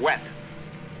that isn't wet?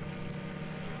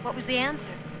 What was the answer?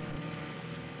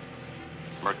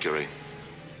 Mercury.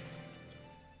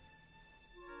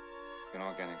 You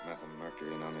inorganic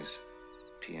methylmercury known as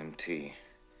PMT,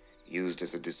 used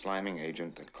as a desliming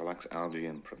agent that collects algae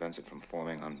and prevents it from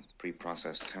forming on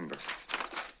pre-processed timber.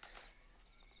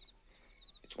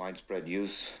 Its widespread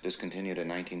use discontinued in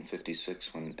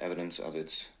 1956 when evidence of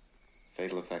its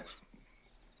fatal effects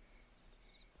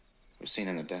was seen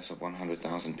in the deaths of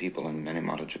 100,000 people in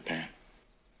Minamoto, Japan.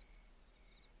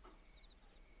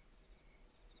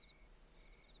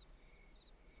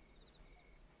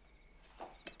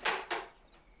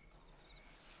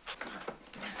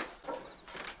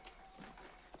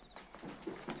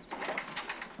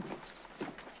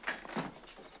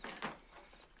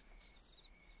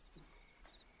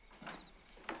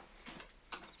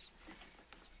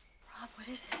 What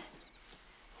is it?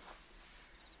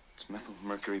 It's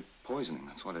methylmercury poisoning,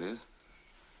 that's what it is.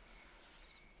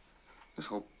 This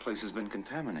whole place has been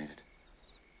contaminated.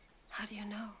 How do you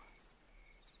know?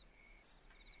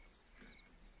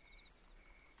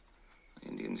 The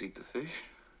Indians eat the fish.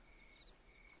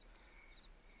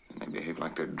 And they behave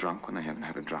like they're drunk when they haven't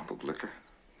had a drop of liquor.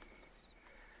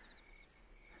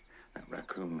 That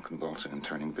raccoon convulsing and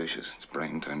turning vicious, its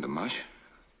brain turned to mush.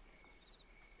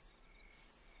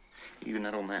 Even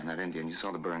that old man, that Indian, you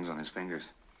saw the burns on his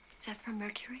fingers. Is that from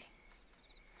mercury?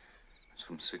 It's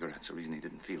from cigarettes. The reason he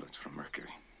didn't feel it's from mercury.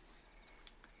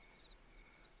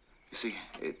 You see,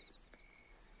 it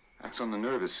acts on the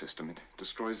nervous system. It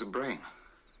destroys the brain.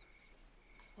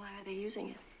 Why are they using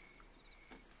it?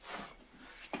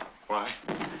 Why?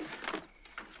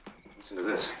 Listen to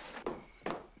this.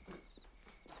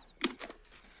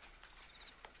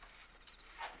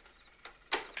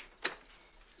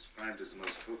 Described as the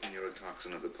most potent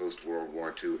neurotoxin of the post-World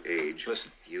War II age.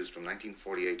 Listen. Used from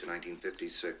 1948 to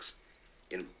 1956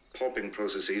 in pulping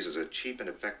processes as a cheap and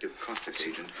effective caustic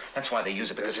agent. That's why they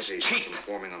use it, because it's cheap. From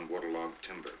forming on waterlogged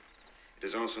timber. It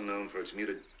is also known for its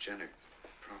mutagenic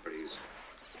properties,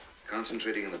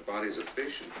 concentrating in the bodies of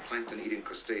fish and plankton-eating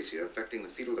crustacea, affecting the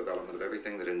fetal development of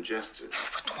everything that ingests it.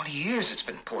 For 20 years it's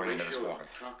been poured into this water.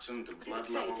 Toxin to blood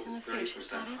say level it's in the fish, is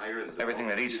that it? higher in the Everything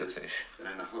that eats the fish.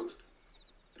 than in the host.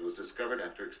 It was discovered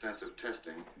after extensive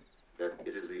testing that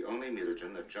it is the only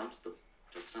mutagen that jumps the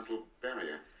placental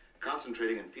barrier,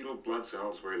 concentrating in fetal blood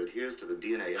cells where it adheres to the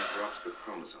DNA and corrupts the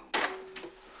chromosome.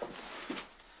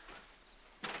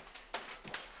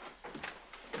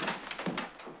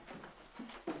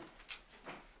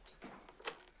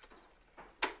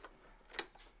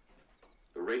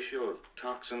 The ratio of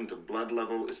toxin to blood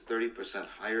level is 30%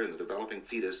 higher in the developing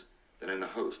fetus than in the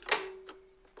host.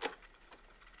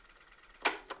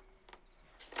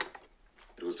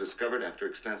 It was discovered after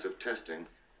extensive testing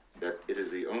that it is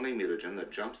the only mutagen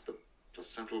that jumps the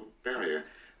placental barrier,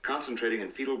 concentrating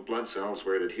in fetal blood cells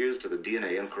where it adheres to the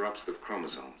DNA and corrupts the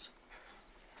chromosomes.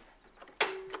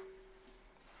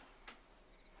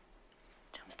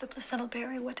 Jumps the placental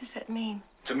barrier? What does that mean?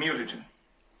 It's a mutagen.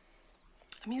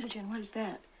 A mutagen, what is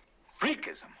that?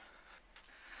 Freakism.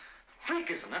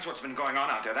 Freakism, that's what's been going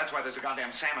on out there. That's why there's a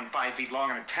goddamn salmon 5 feet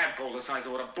long and a tadpole the size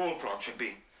of what a bullfrog should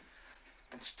be.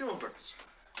 And stillbirths.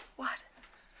 What?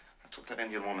 That's what that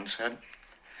Indian woman said.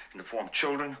 And to form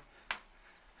children.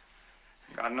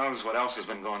 God knows what else has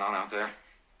been going on out there.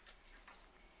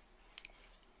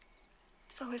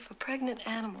 So if a pregnant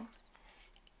animal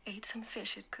ate some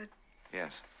fish, it could...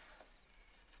 Yes.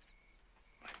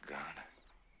 My God.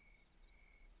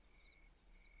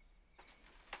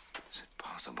 Is it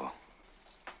possible?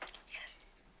 Yes.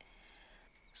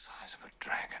 Size of a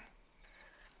dragon.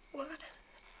 What?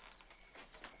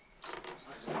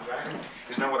 Dragon?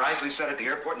 Isn't that what Isley said at the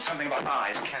airport? And something about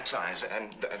eyes, cat's eyes.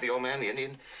 And the old man, the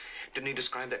Indian, didn't he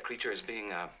describe that creature as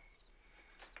being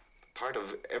part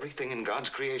of everything in God's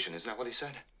creation? Isn't that what he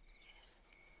said? Yes.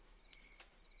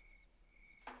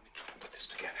 Let me try to put this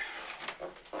together.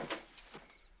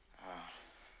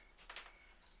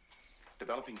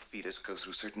 Developing fetus goes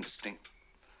through certain distinct...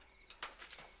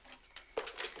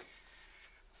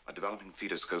 A developing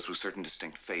fetus goes through certain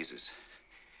distinct phases.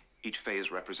 Each phase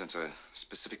represents a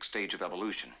specific stage of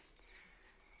evolution.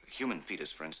 The human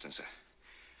fetus, for instance,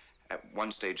 at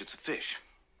one stage it's a fish.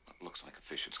 It looks like a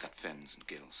fish, it's got fins and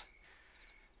gills.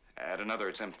 At another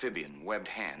it's amphibian, webbed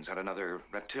hands. At another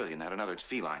reptilian. At another it's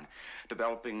feline,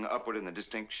 developing upward in the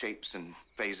distinct shapes and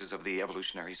phases of the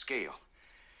evolutionary scale.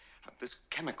 This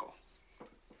chemical,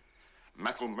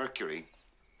 methylmercury,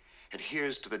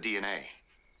 adheres to the DNA.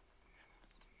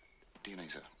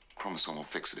 DNA's a chromosomal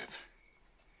fixative.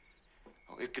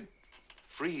 It could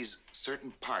freeze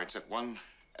certain parts at one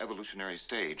evolutionary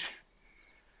stage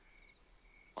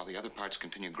while the other parts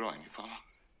continue growing. You follow?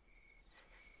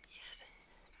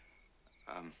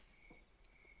 Yes.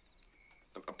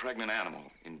 A pregnant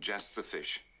animal ingests the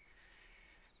fish.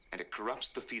 And it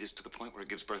corrupts the fetus to the point where it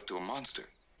gives birth to a monster.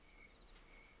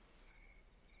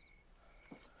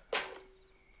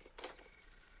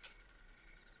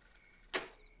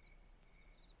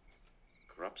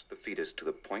 Corrupts the fetus to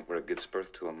the point where it gives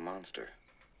birth to a monster.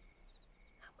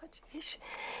 How much fish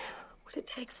would it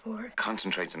take for it?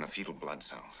 Concentrates in the fetal blood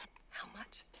cells. How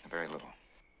much? Very little.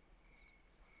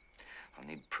 I'll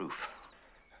need proof.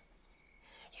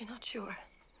 You're not sure? Well,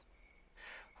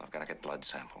 I've got to get blood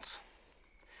samples.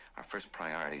 Our first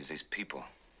priority is these people.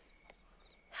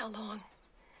 How long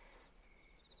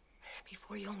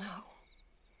before you'll know?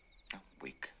 A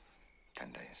week,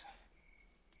 10 days.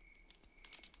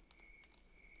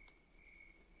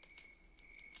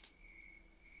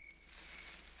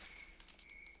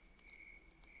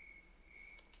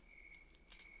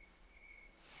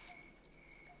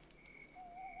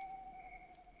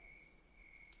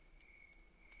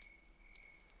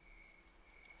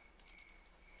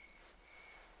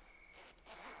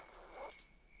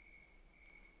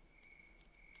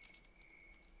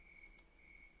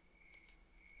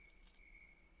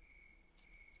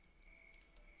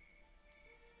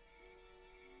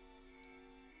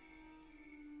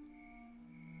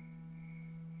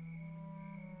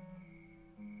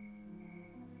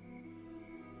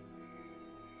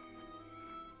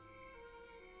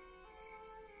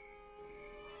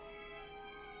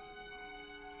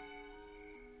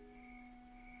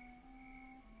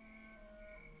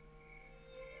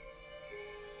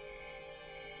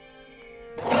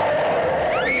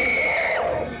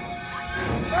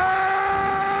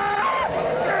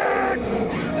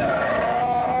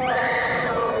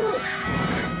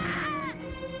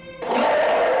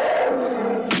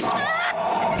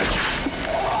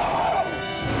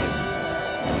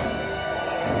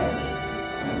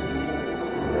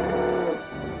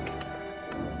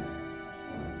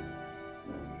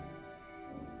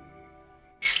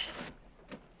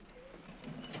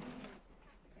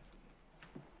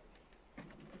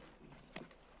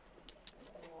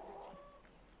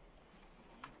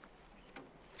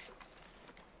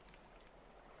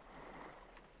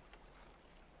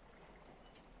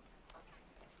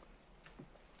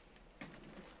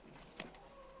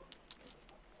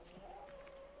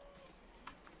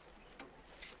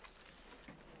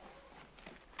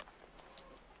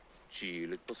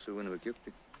 Chiligt på sugen och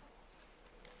giftig.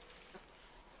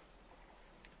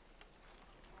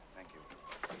 Thank you.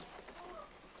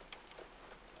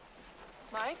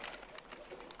 Mike?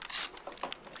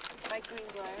 Mike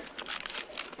Greenbrier.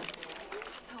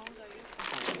 How old are you?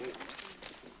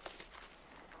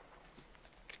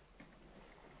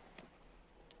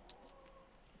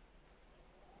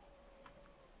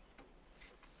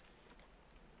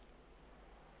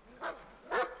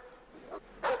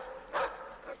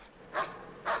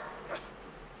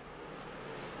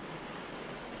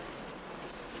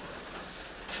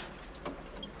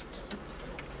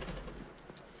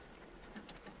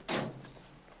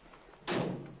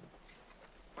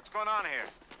 What's going on here?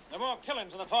 There were more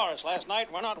killings in the forest last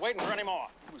night. We're not waiting for any more.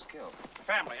 Who was killed?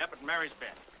 Family up at Mary's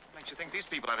Bend. Makes you think these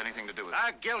people have anything to do with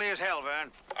it? Guilty as hell,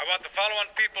 Vern. I want the following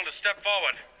people to step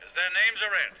forward, as their names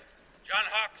are read. John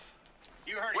Hawks.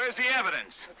 You heard Where's the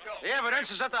evidence? Let's go. The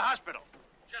evidence is at the hospital.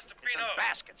 Just a It's in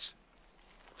baskets.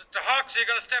 Mr. Hawks, are you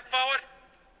going to step forward?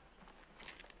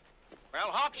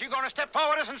 Well, Hawks, you going to step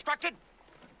forward as instructed?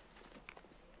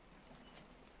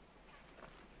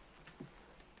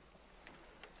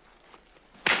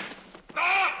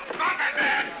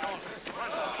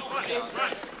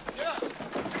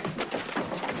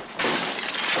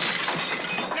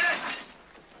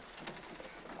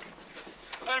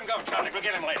 Let him go, Charlie. We'll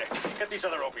get him later. Get these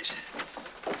other opies.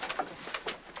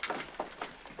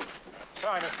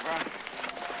 Sorry, Mr. Brown.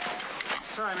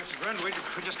 Sorry, Mrs. Brent. We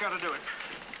just got to do it.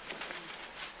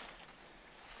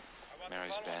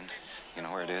 Mary's Bend. You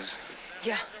know where it is?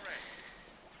 Yeah.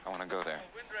 I want to go there.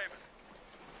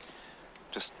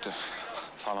 Just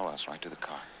follow us right to the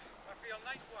car.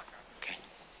 Okay.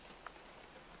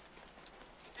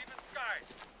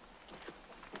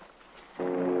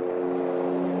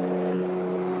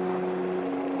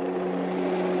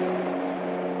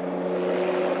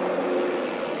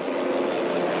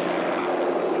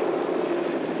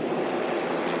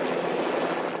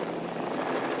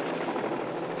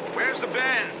 Where's the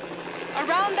bend?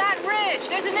 Around that ridge.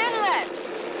 There's an inlet.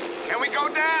 Can we go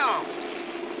down?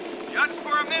 Just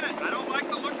for a minute. I don't like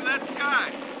the look of that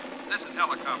sky. This is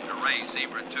helicopter Ray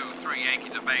Zebra 2-3 Yankee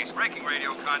to base. Breaking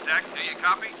radio contact. Do you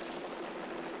copy?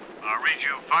 I'll read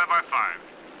you 5 by 5.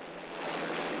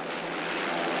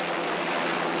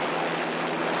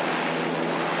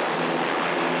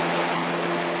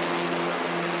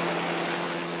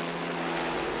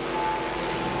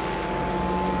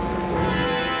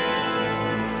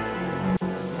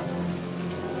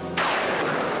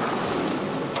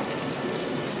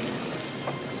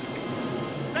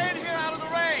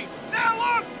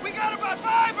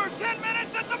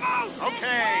 Get the moose!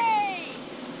 Okay.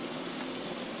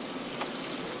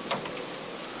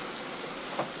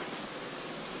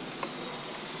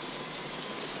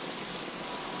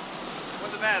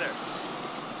 What's the matter?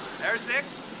 Air sick?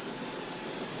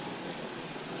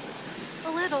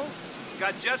 A little.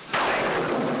 Got just the thing.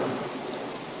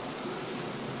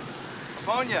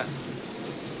 Pneumonia.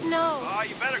 No. Oh,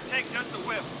 you better take just a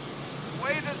whiff. The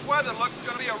way this weather looks, it's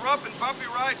gonna be a rough and bumpy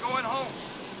ride going home.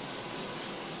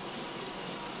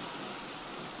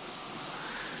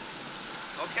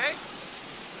 Okay?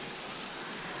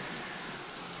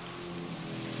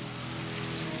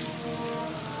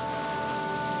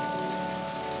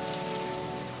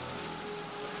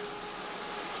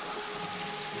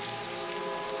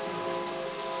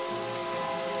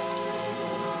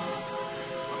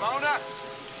 Ramona?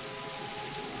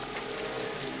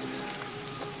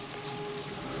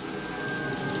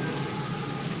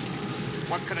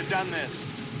 What could have done this?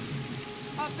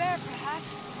 A bear,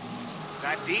 perhaps.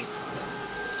 That deep?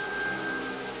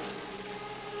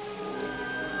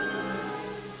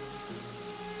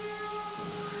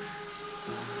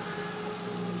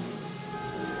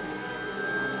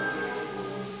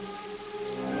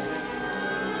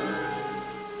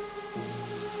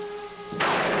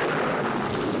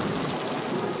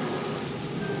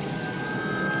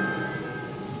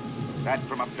 That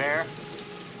from a bear?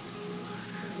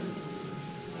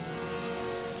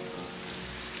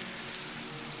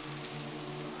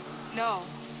 No.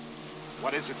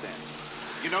 What is it then?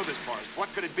 You know this forest.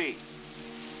 What could it be?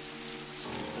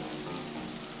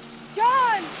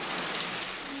 John!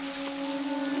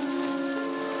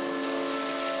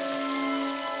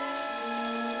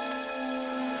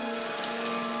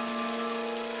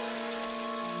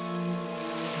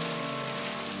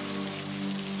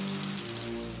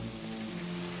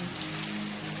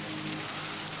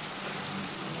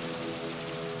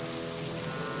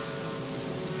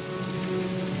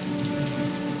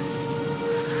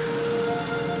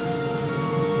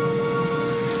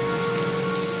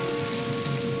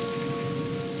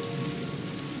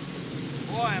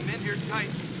 Boy, I'm in here tight.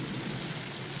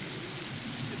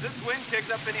 If this wind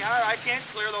kicks up any higher, I can't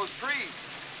clear those trees.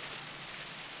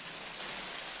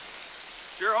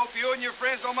 Sure hope you and your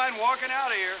friends don't mind walking out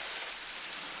of here.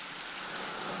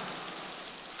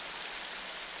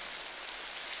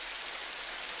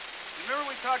 Remember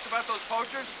we talked about those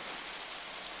poachers?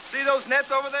 See those nets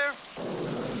over there?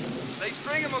 They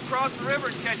string them across the river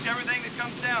and catch everything that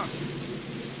comes down.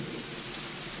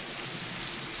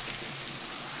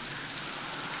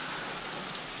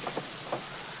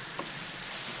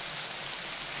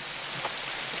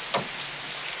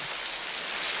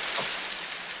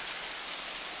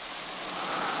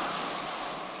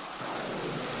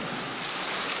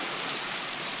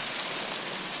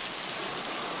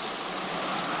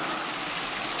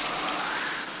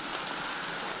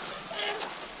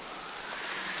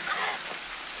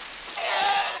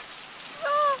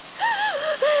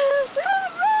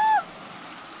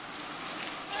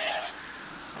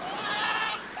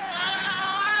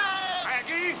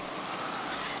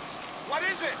 What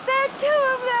is it? There are two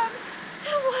of them.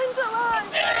 One's alive.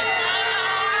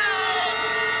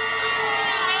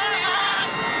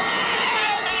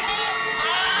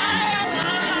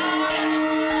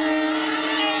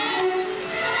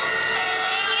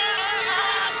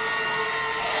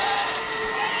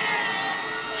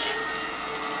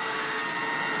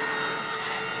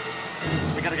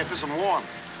 We gotta get this one warm.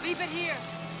 Leave it here.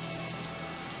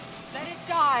 Let it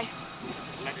die.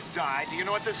 Let it die. Do you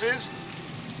know what this is?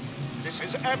 This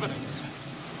is evidence.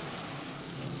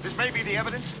 This may be the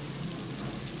evidence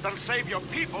that'll save your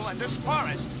people and this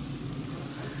forest.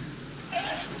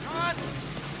 John,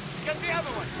 get the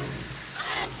other one.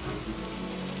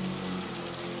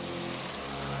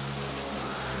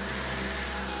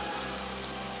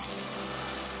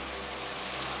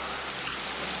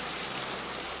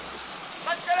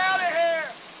 Let's get out of here!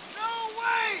 No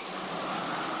way!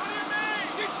 What do you mean?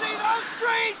 You see those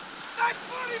trees? That's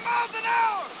 40 miles an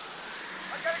hour!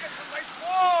 I gotta get someplace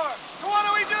warm. So what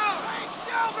do we do? Hey,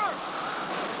 shelter!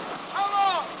 How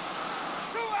long?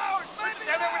 2 hours, maybe.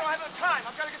 Damn it, we don't have the time.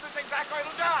 I've gotta get this thing back or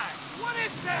it'll die. What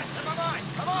is that? Never mind.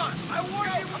 Come on. I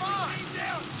warned you. Come on.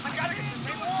 Down. I gotta get this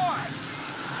thing warm.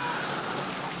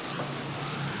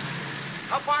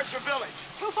 How far's your village?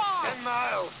 Too far. 10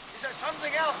 miles. Is there something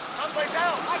else? Someplace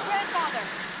else? My grandfather's.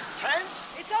 Tents?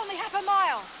 It's only half a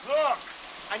mile. Look,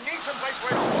 I need someplace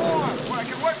where it's warm, where I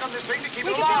can work on this thing to keep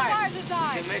We it can alive. build fires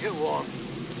inside. Can make it warm.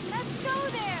 Let's go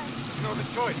there. No other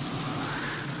choice.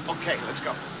 Okay, let's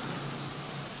go.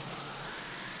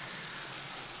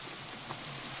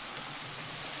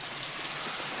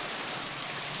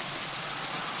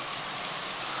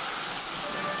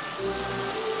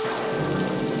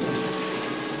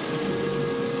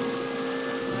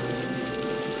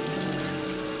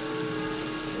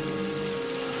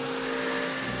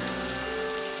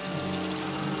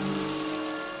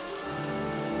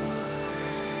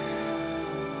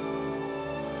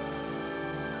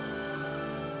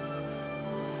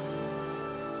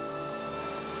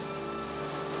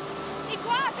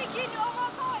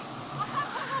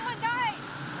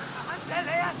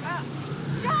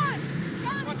 John!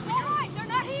 John, it's all right. They're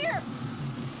not here.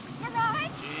 Marai?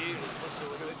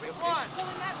 Which one?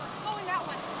 Going that one. Going that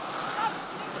one.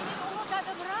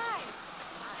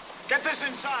 Get this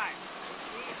inside.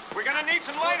 We're gonna need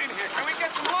some light in here. Can we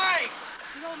get some light?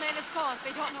 The old man is gone.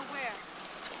 They don't know where.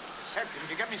 Said, can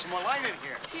you get me some more light in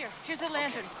here? Here's a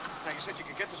lantern. Now, you said you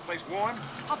could get this place warm?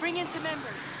 I'll bring in some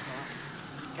embers.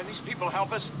 Can these people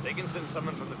help us? They can send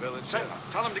someone from the village.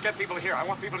 Tell them to get people here. I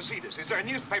want people to see this. Is there a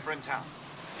newspaper in town?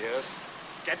 Yes.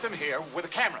 Get them here with a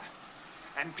camera.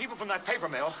 And people from that paper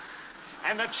mill.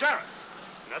 And the sheriff.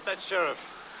 Not that sheriff.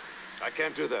 I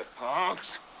can't do that.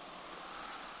 Punks.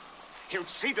 He'll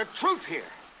see the truth here.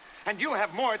 And you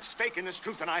have more at stake in this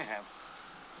truth than I have.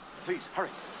 Please, hurry.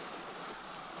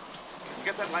 Can you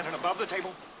get that lantern above the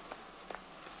table?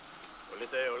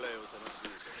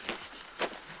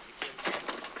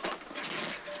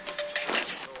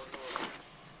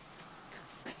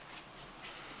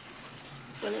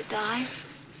 Will it die?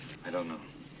 I don't know.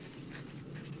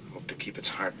 Hope to keep its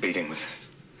heart beating with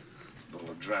a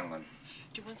little adrenaline.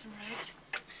 Do you want some rags?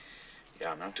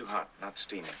 Yeah, not too hot, not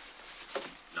steaming.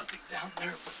 Nothing down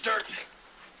there but dirt.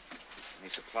 Any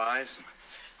supplies?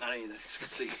 Not anything I can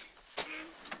see. What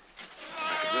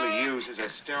I could really use is a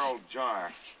sterile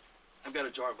jar. I've got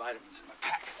a jar of vitamins in my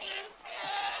pack.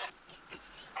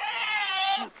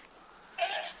 Look.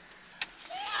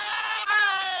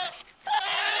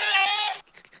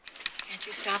 Can't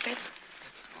you stop it?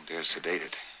 Don't dare sedate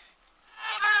it.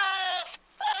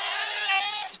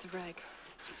 Here's the rag.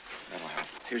 That'll help.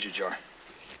 Here's your jar.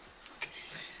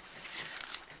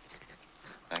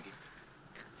 Maggie?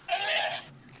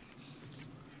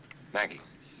 Maggie?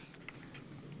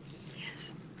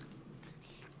 Yes.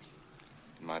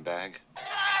 In my bag?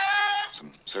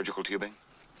 Some surgical tubing?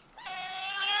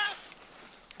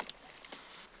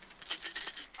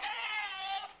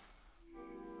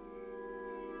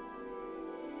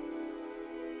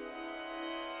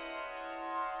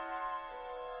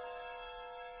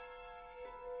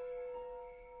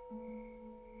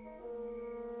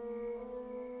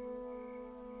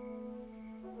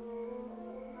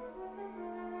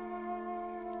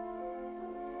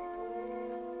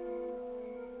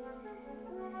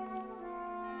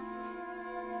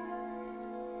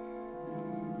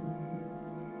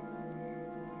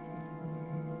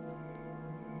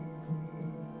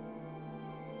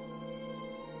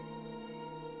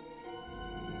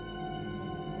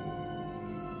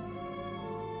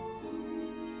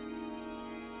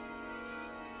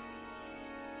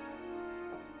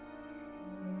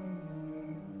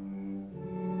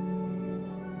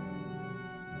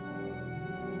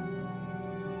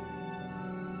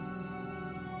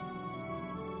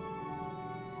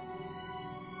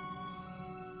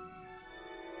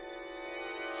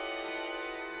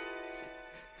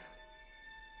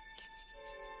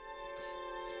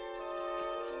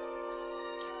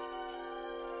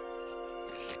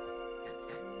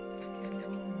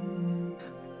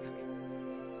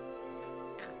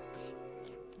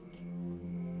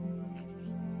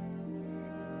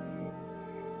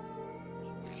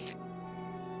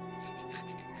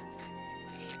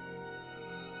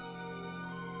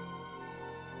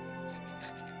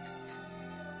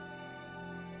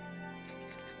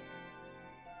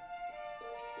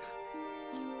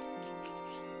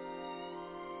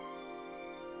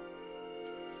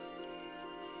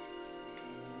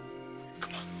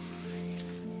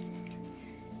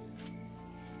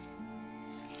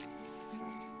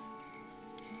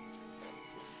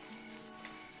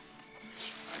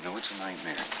 I know it's a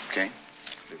nightmare, okay?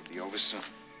 But it'll be over soon.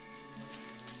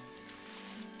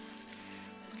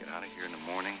 Get out of here in the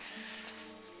morning.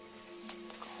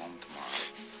 Go home tomorrow.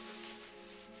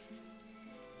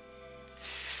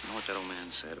 You know what that old man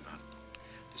said about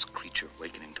this creature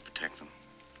awakening to protect them?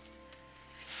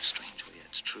 In a strange way,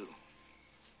 that's true.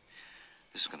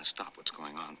 This is gonna stop what's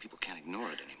going on. People can't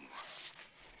ignore it anymore.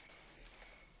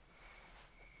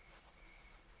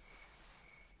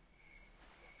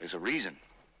 There's a reason.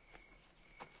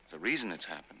 There's a reason it's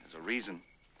happened. There's a reason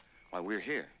why we're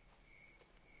here.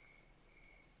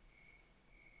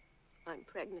 I'm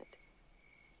pregnant.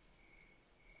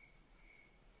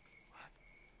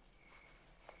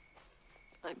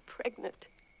 What? I'm pregnant.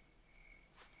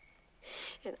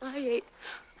 And I ate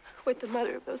what the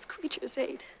mother of those creatures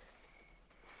ate.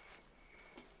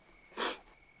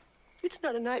 It's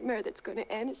not a nightmare that's going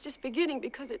to end. It's just beginning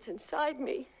because it's inside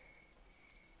me.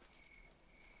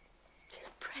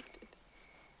 I'm pregnant.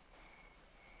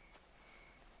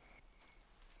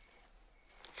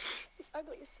 It's the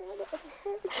ugliest sound I've ever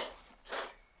heard.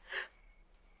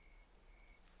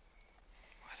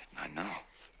 Why didn't I know?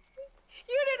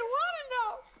 You didn't want to know.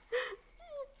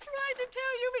 Tried to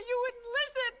tell you, but you wouldn't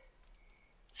listen.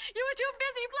 You were too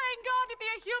busy playing God to be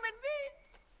a human being.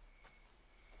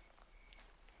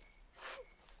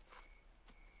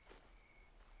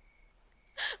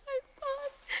 I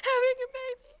thought having a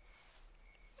baby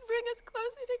would bring us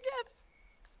closer together.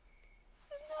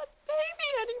 It's not baby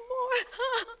anymore.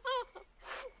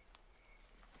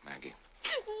 Maggie.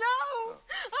 No.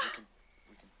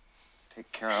 We can take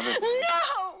care of it. No,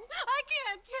 I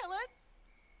can't kill it.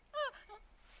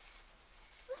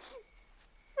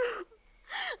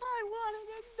 I wanted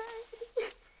a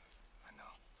baby. I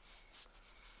know.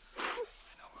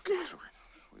 We'll get through it.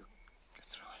 We'll get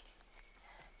through it.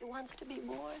 It wants to be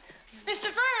born.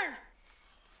 Mr. Vern!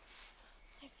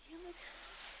 I feel it.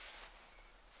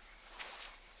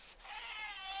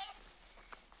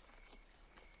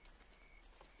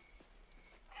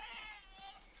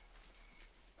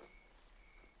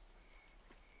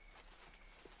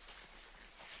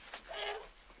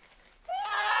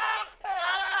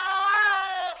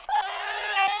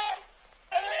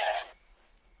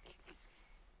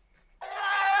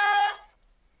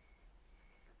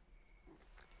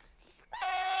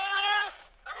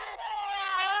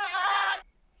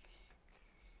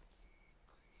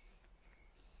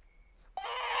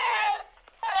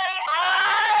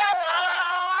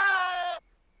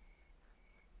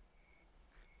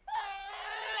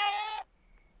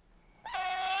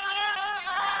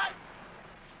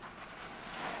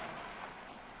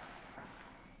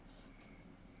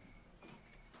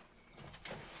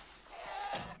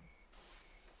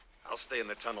 I'll stay in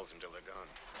the tunnels until they're gone.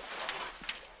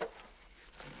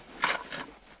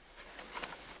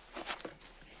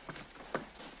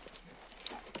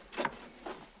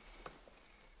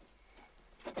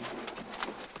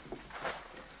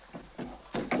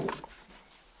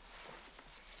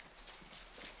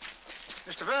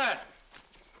 Mr. Vern!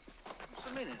 What's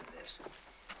the meaning of this?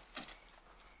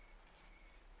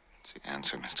 It's the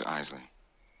answer, Mr. Isley,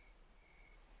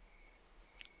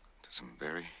 to some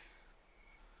very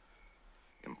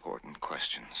important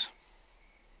questions.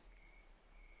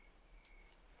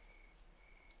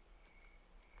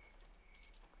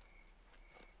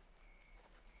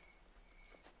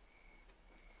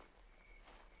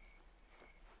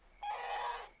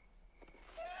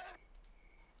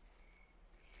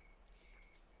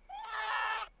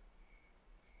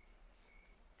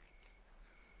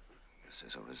 This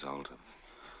is a result of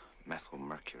methyl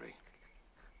mercury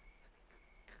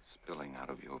spilling out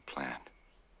of your plant.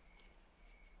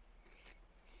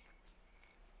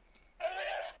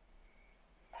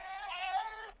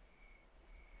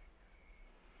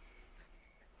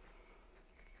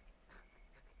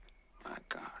 My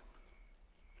God.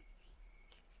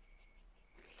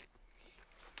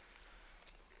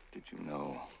 Did you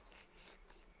know?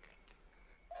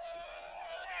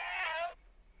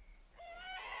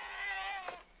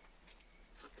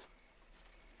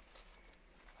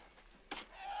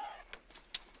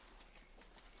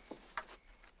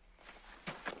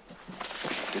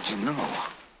 Did you know?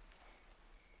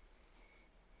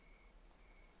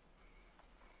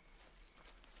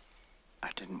 I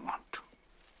didn't want to.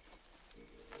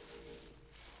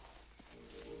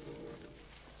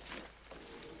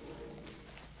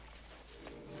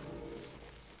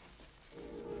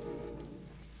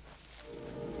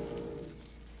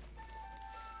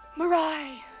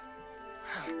 Marai!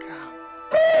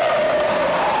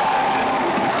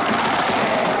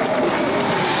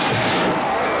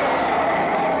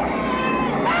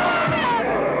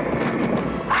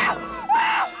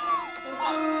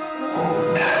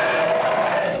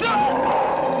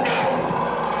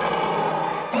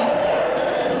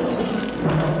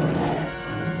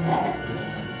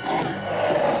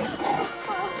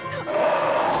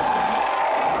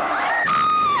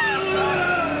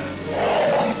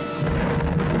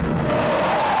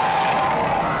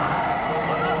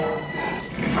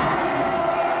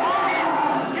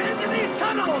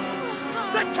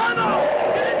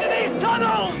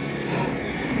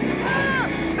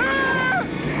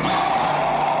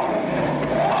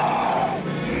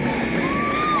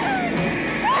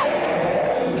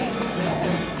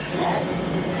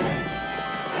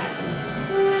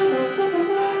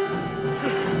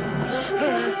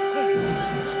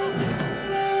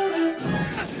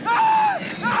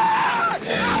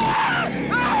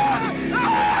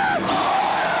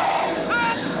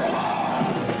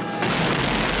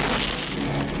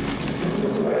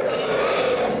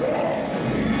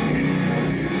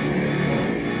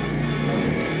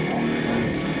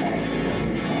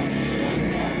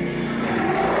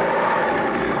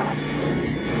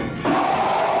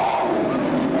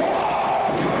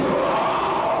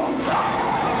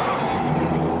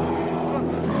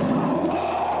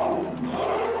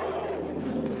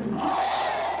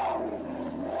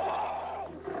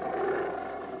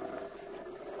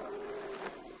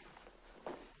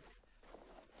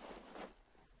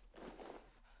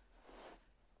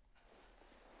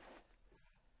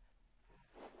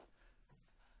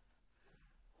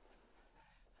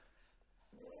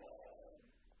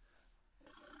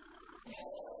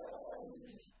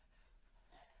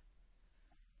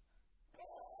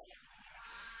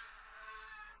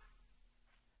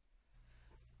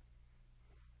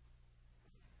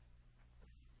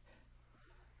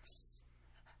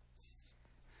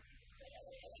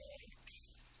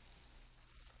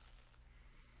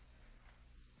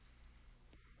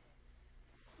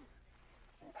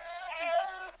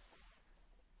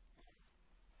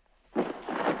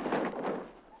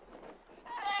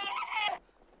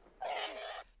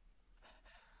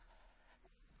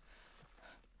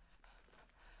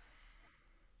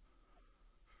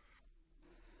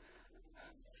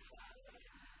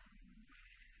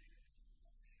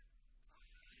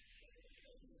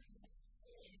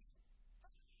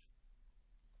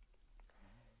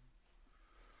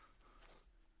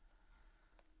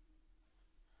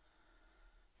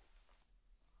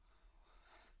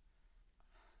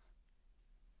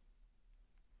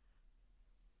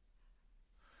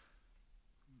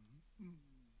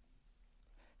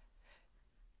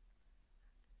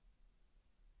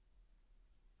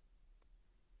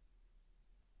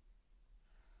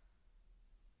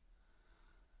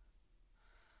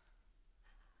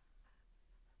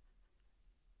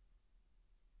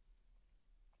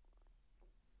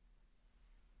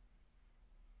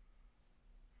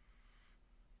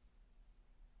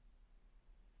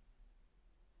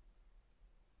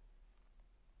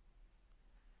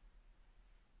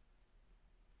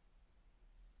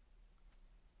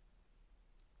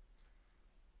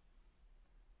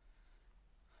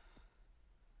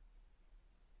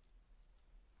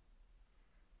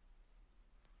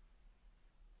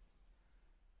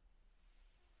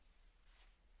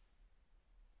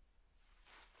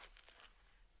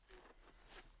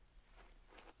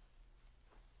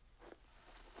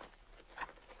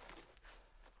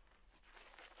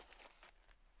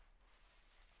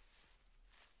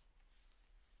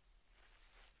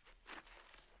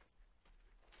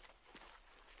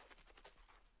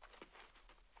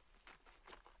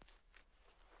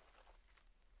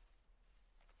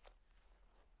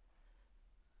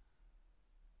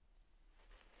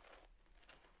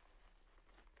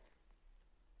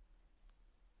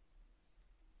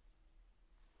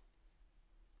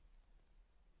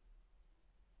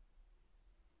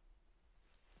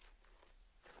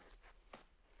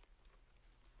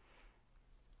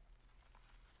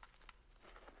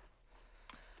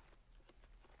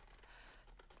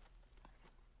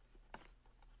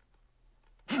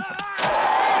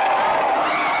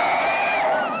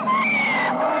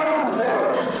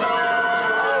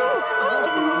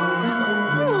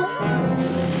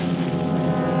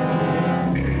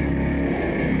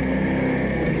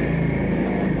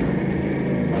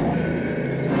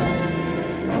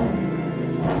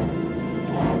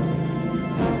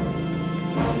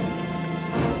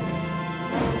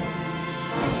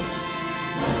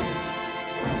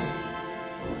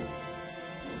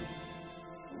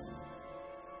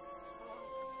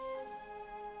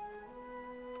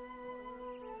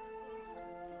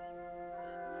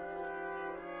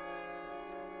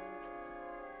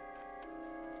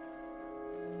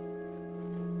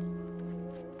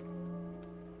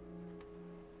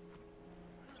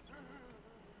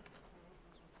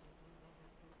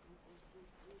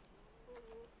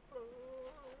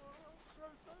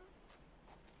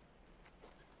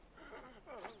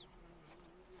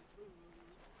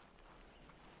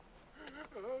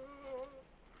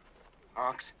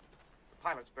 Ox, the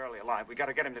pilot's barely alive. We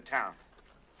gotta get him to town.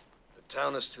 The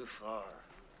town is too far.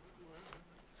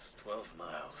 It's 12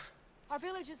 miles. Our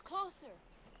village is closer.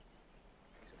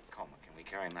 He's in a coma. Can we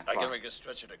carry him that I far? can rig a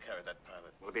stretcher to carry that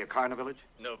pilot. Will there be a car in the village?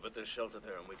 No, but there's shelter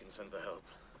there and we can send for help.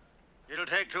 It'll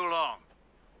take too long.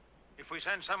 If we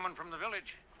send someone from the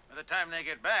village, by the time they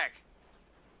get back,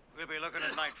 we'll be looking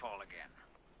at nightfall again.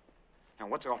 Now,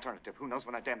 what's the alternative? Who knows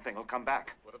when that damn thing will come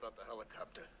back? What about the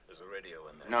helicopter? There's a radio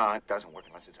in there. No, it doesn't work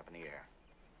unless it's up in the air.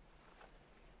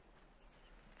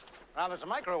 Now, there's a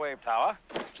microwave tower.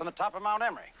 It's on the top of Mount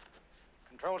Emery.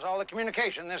 Controls all the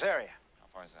communication in this area. How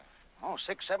far is that? Oh,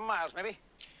 6, 7 miles, maybe.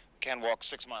 Can't walk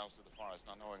 6 miles through the forest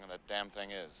not knowing where that damn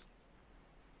thing is.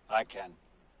 I can.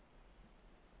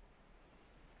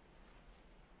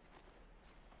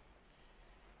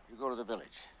 You go to the village.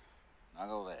 I'll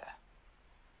go there.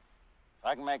 If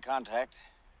I can make contact,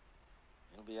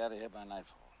 you'll be out of here by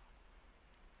nightfall.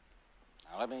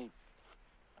 Now, let me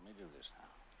do this now.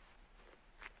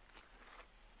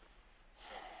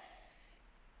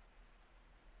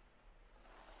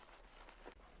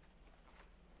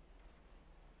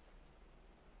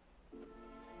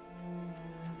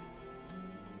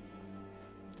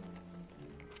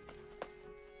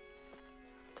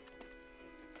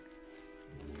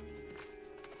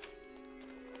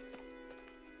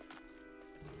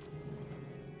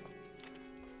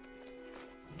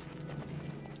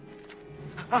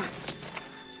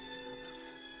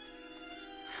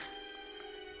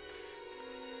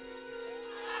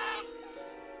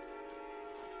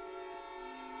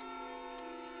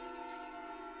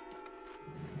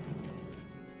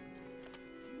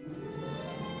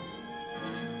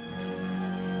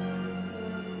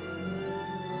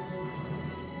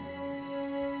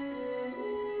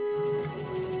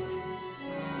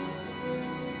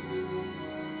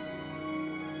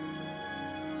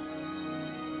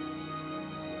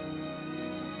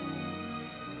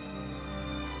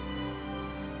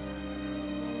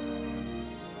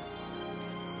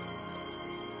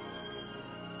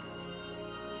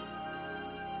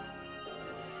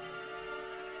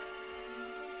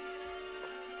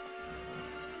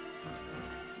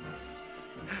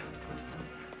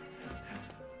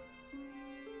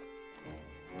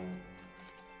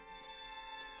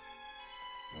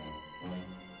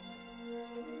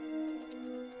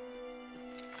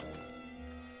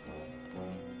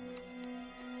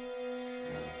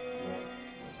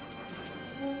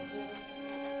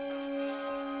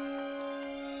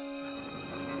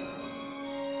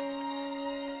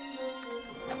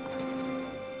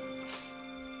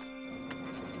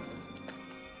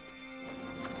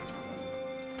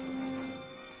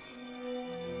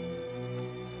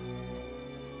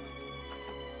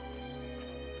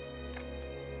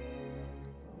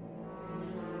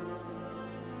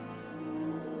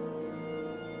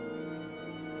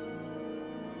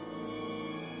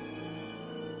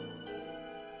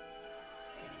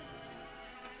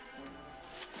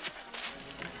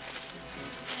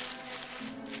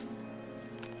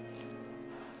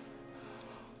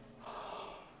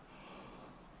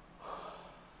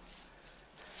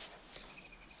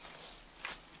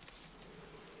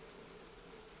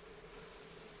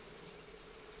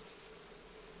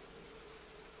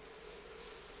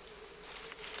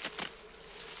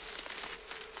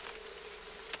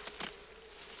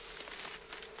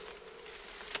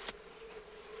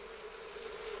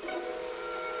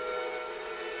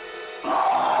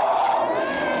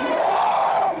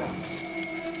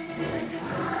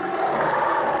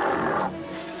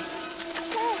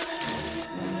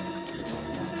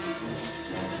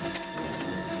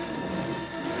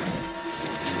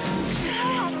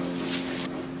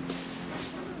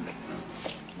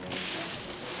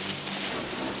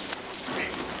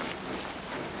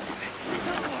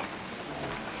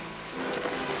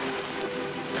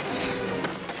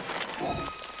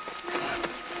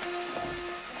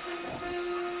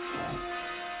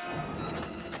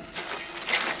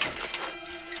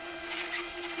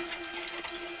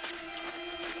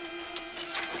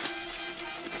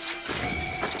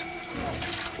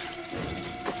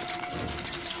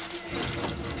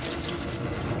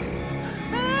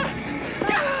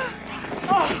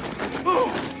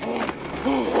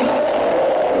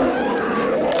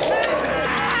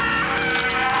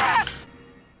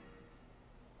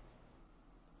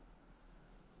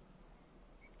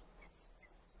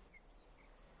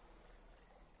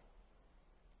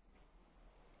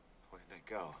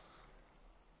 Go.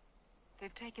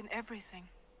 They've taken everything.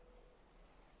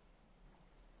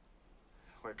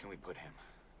 Where can we put him?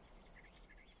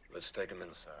 Let's take him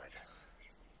inside.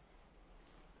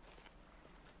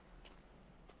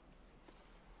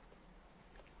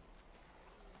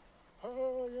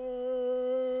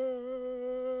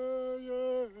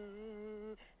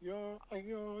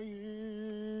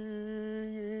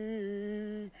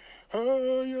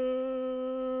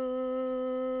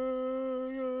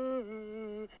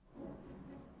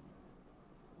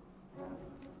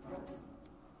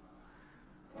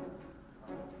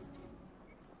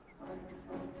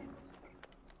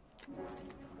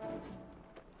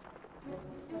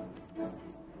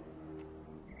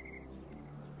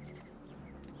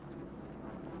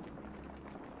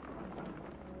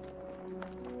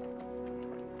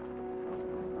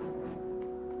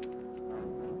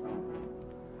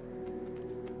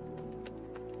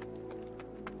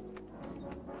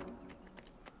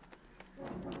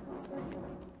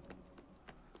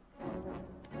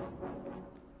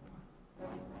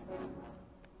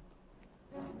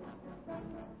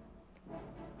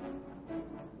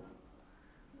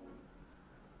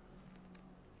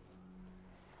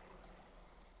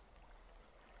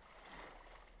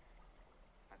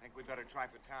 I think we'd better try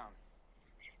for town.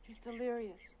 He's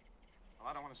delirious. Well,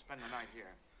 I don't want to spend the night here.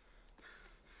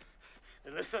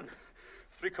 Hey, listen.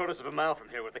 3/4 of a mile from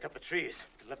here where they cut the trees.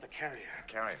 They left the carrier.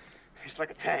 Carrier? It's like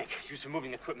a tank. It's used for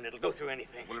moving equipment. It'll go through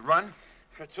anything. Will it run?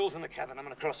 There are tools in the cabin. I'm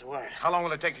gonna cross the wire. How long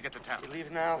will it take to get to town? We leave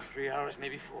now, 3 hours,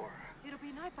 maybe 4. It'll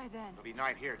be night by then. It'll be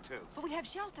night here, too. But we have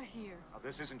shelter here. Now,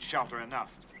 this isn't shelter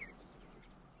enough.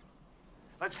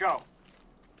 Let's go.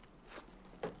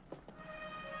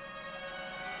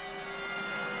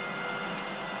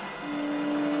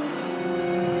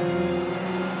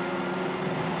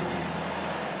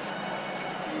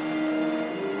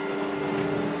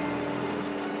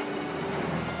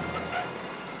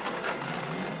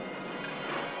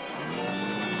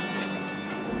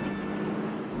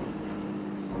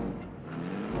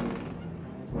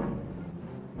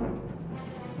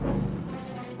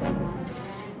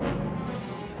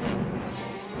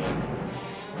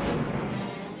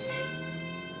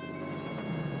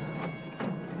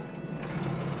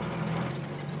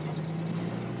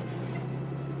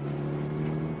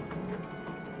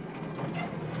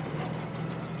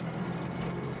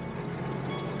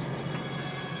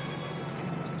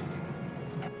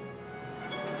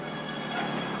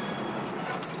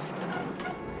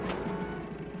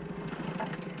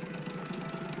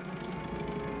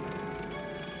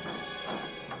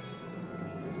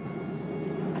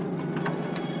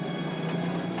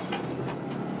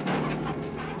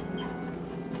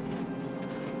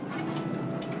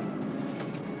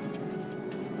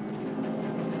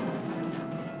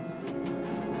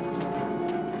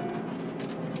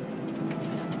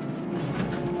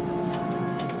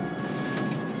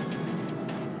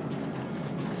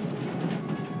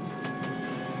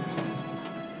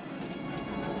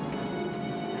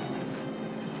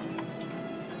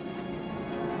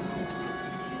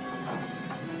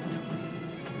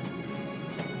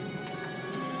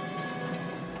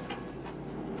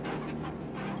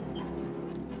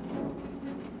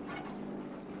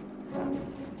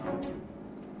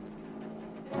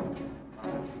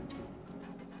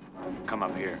 Come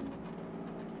up here.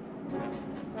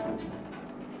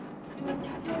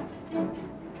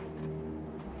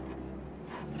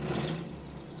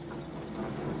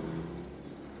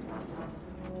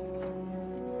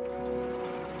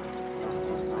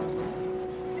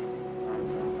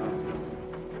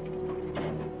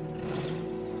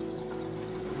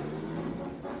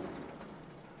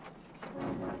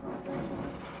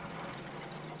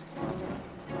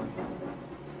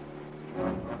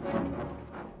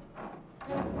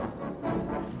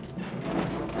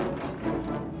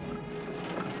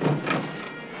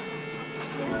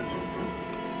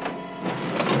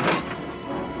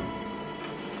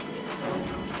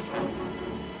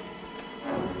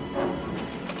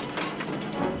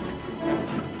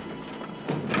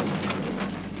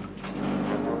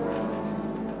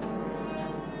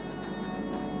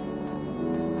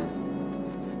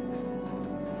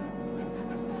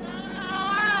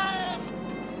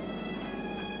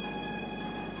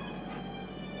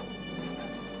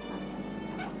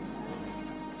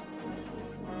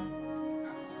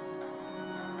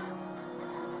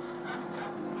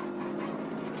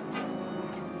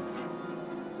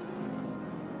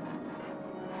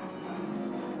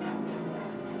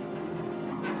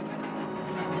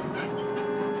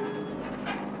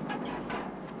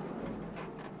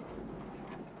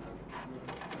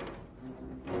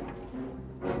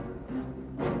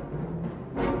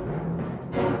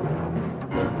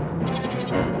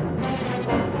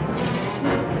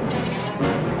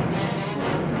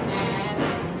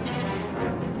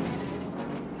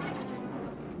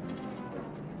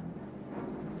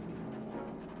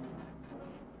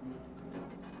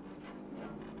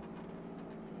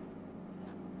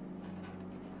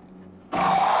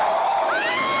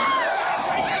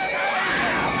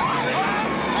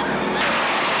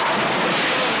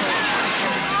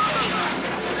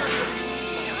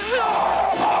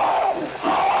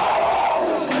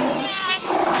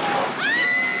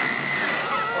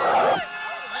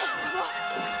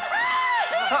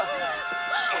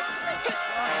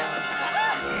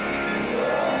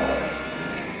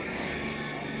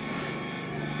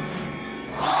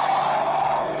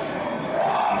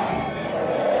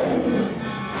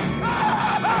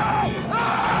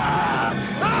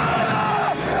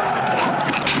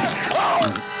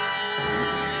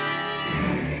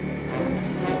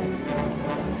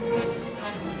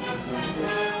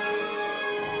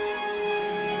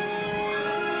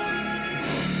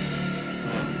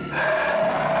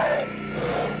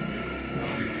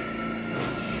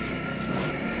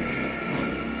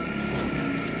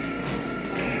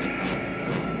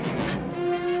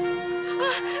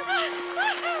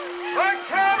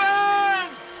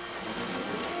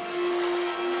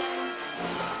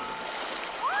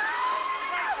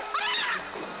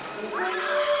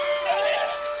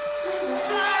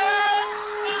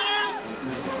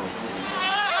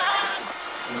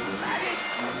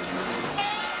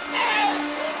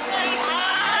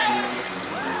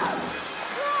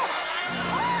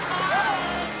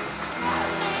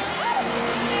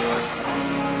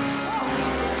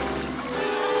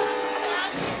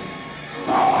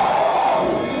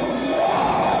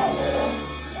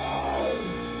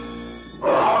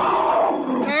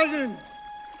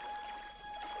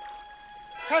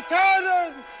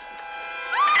 Katanas!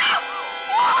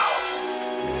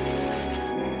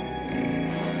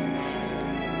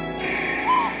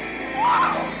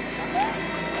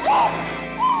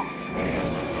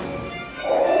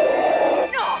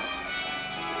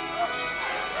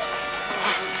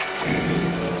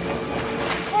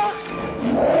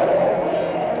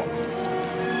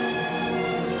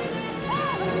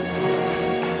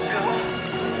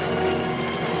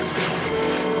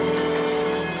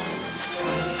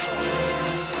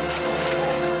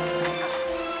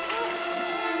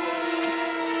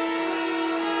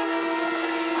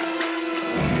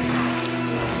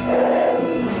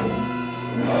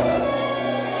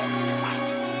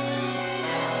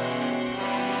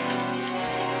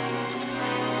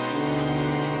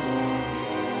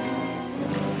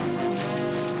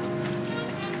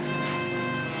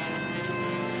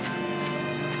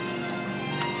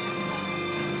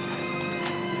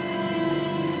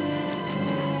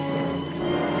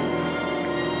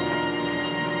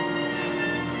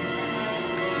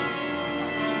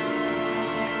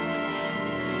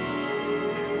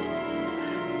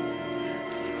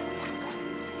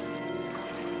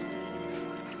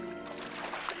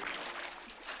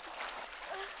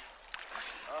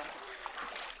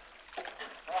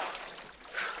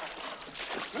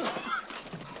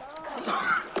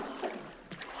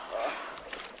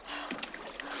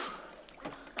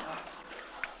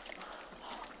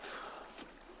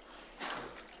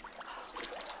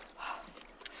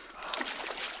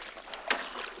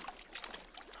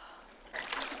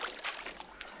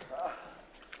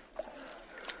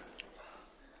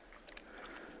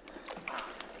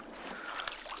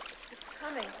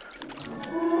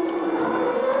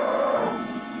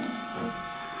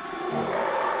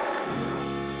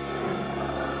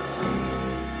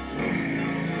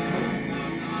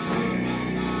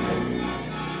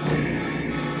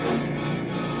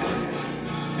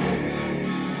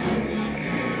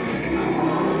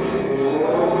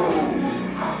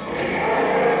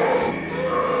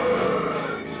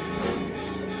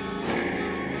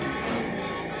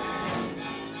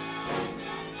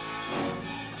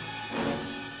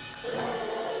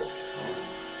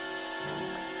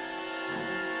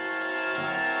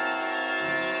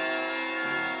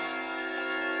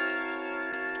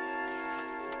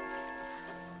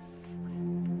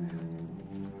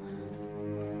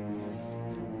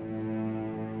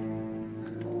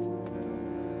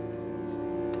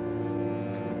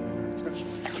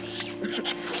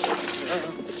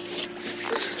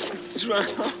 It's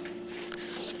drowned.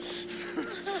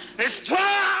 It's drowned! It's drowned! It's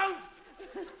drowned!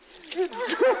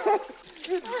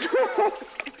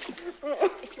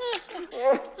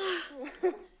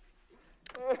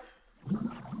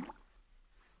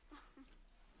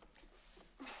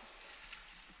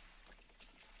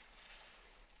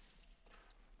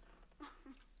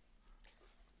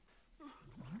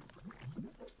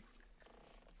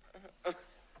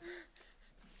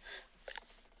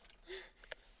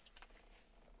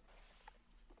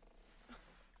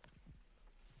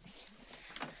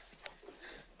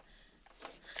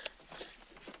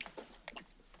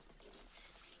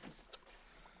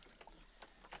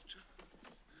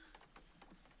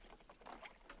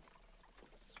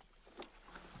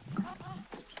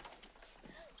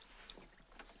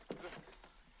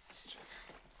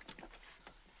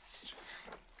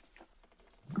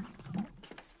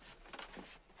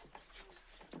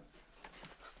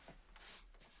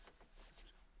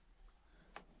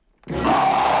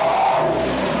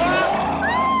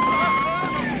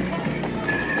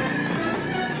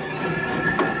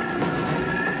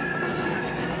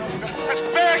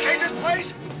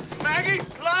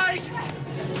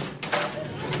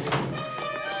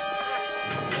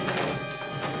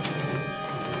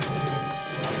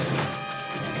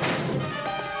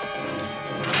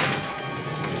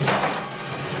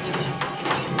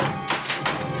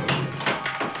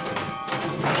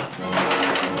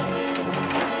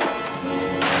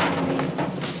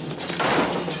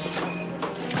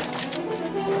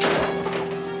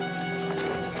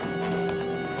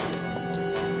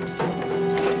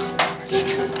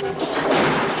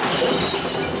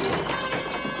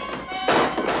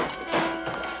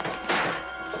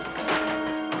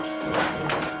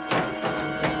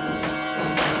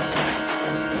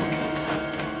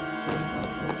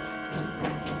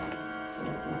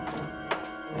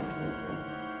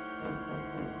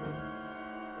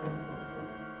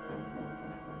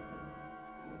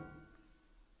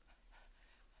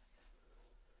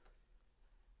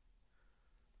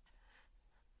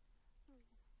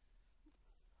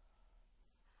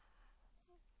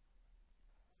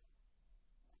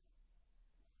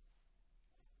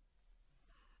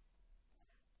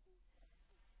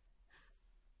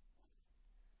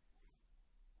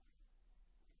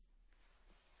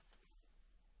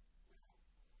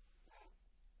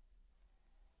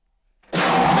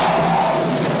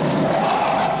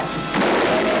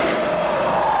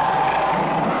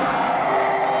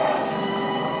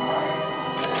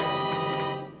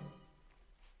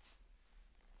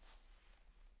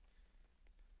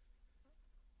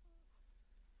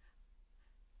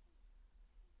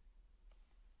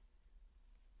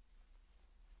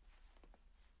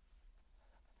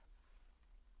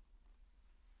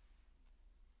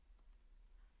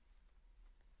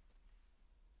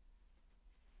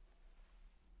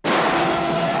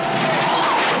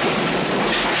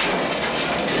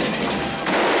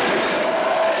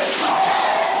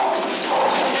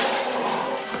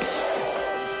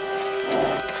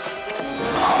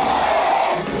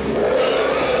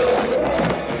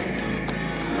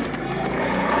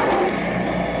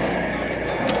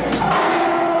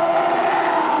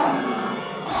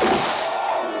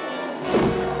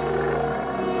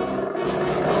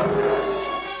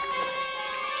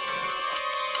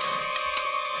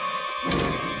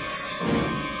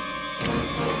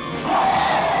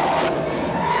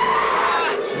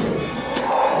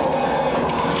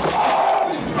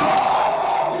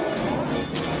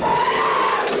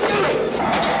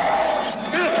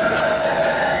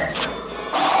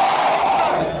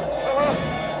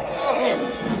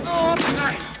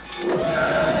 Thank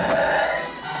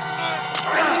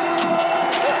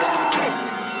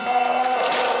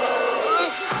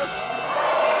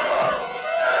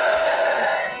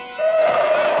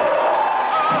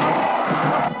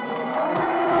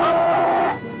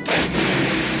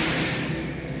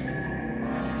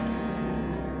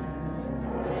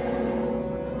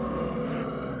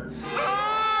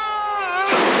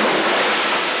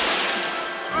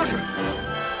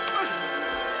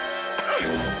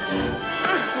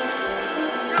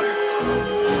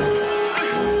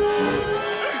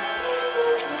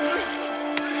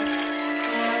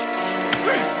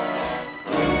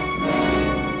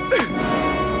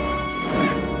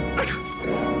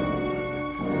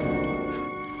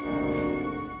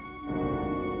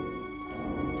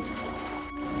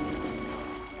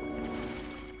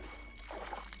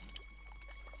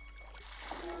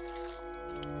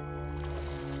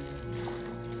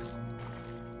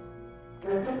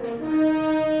you.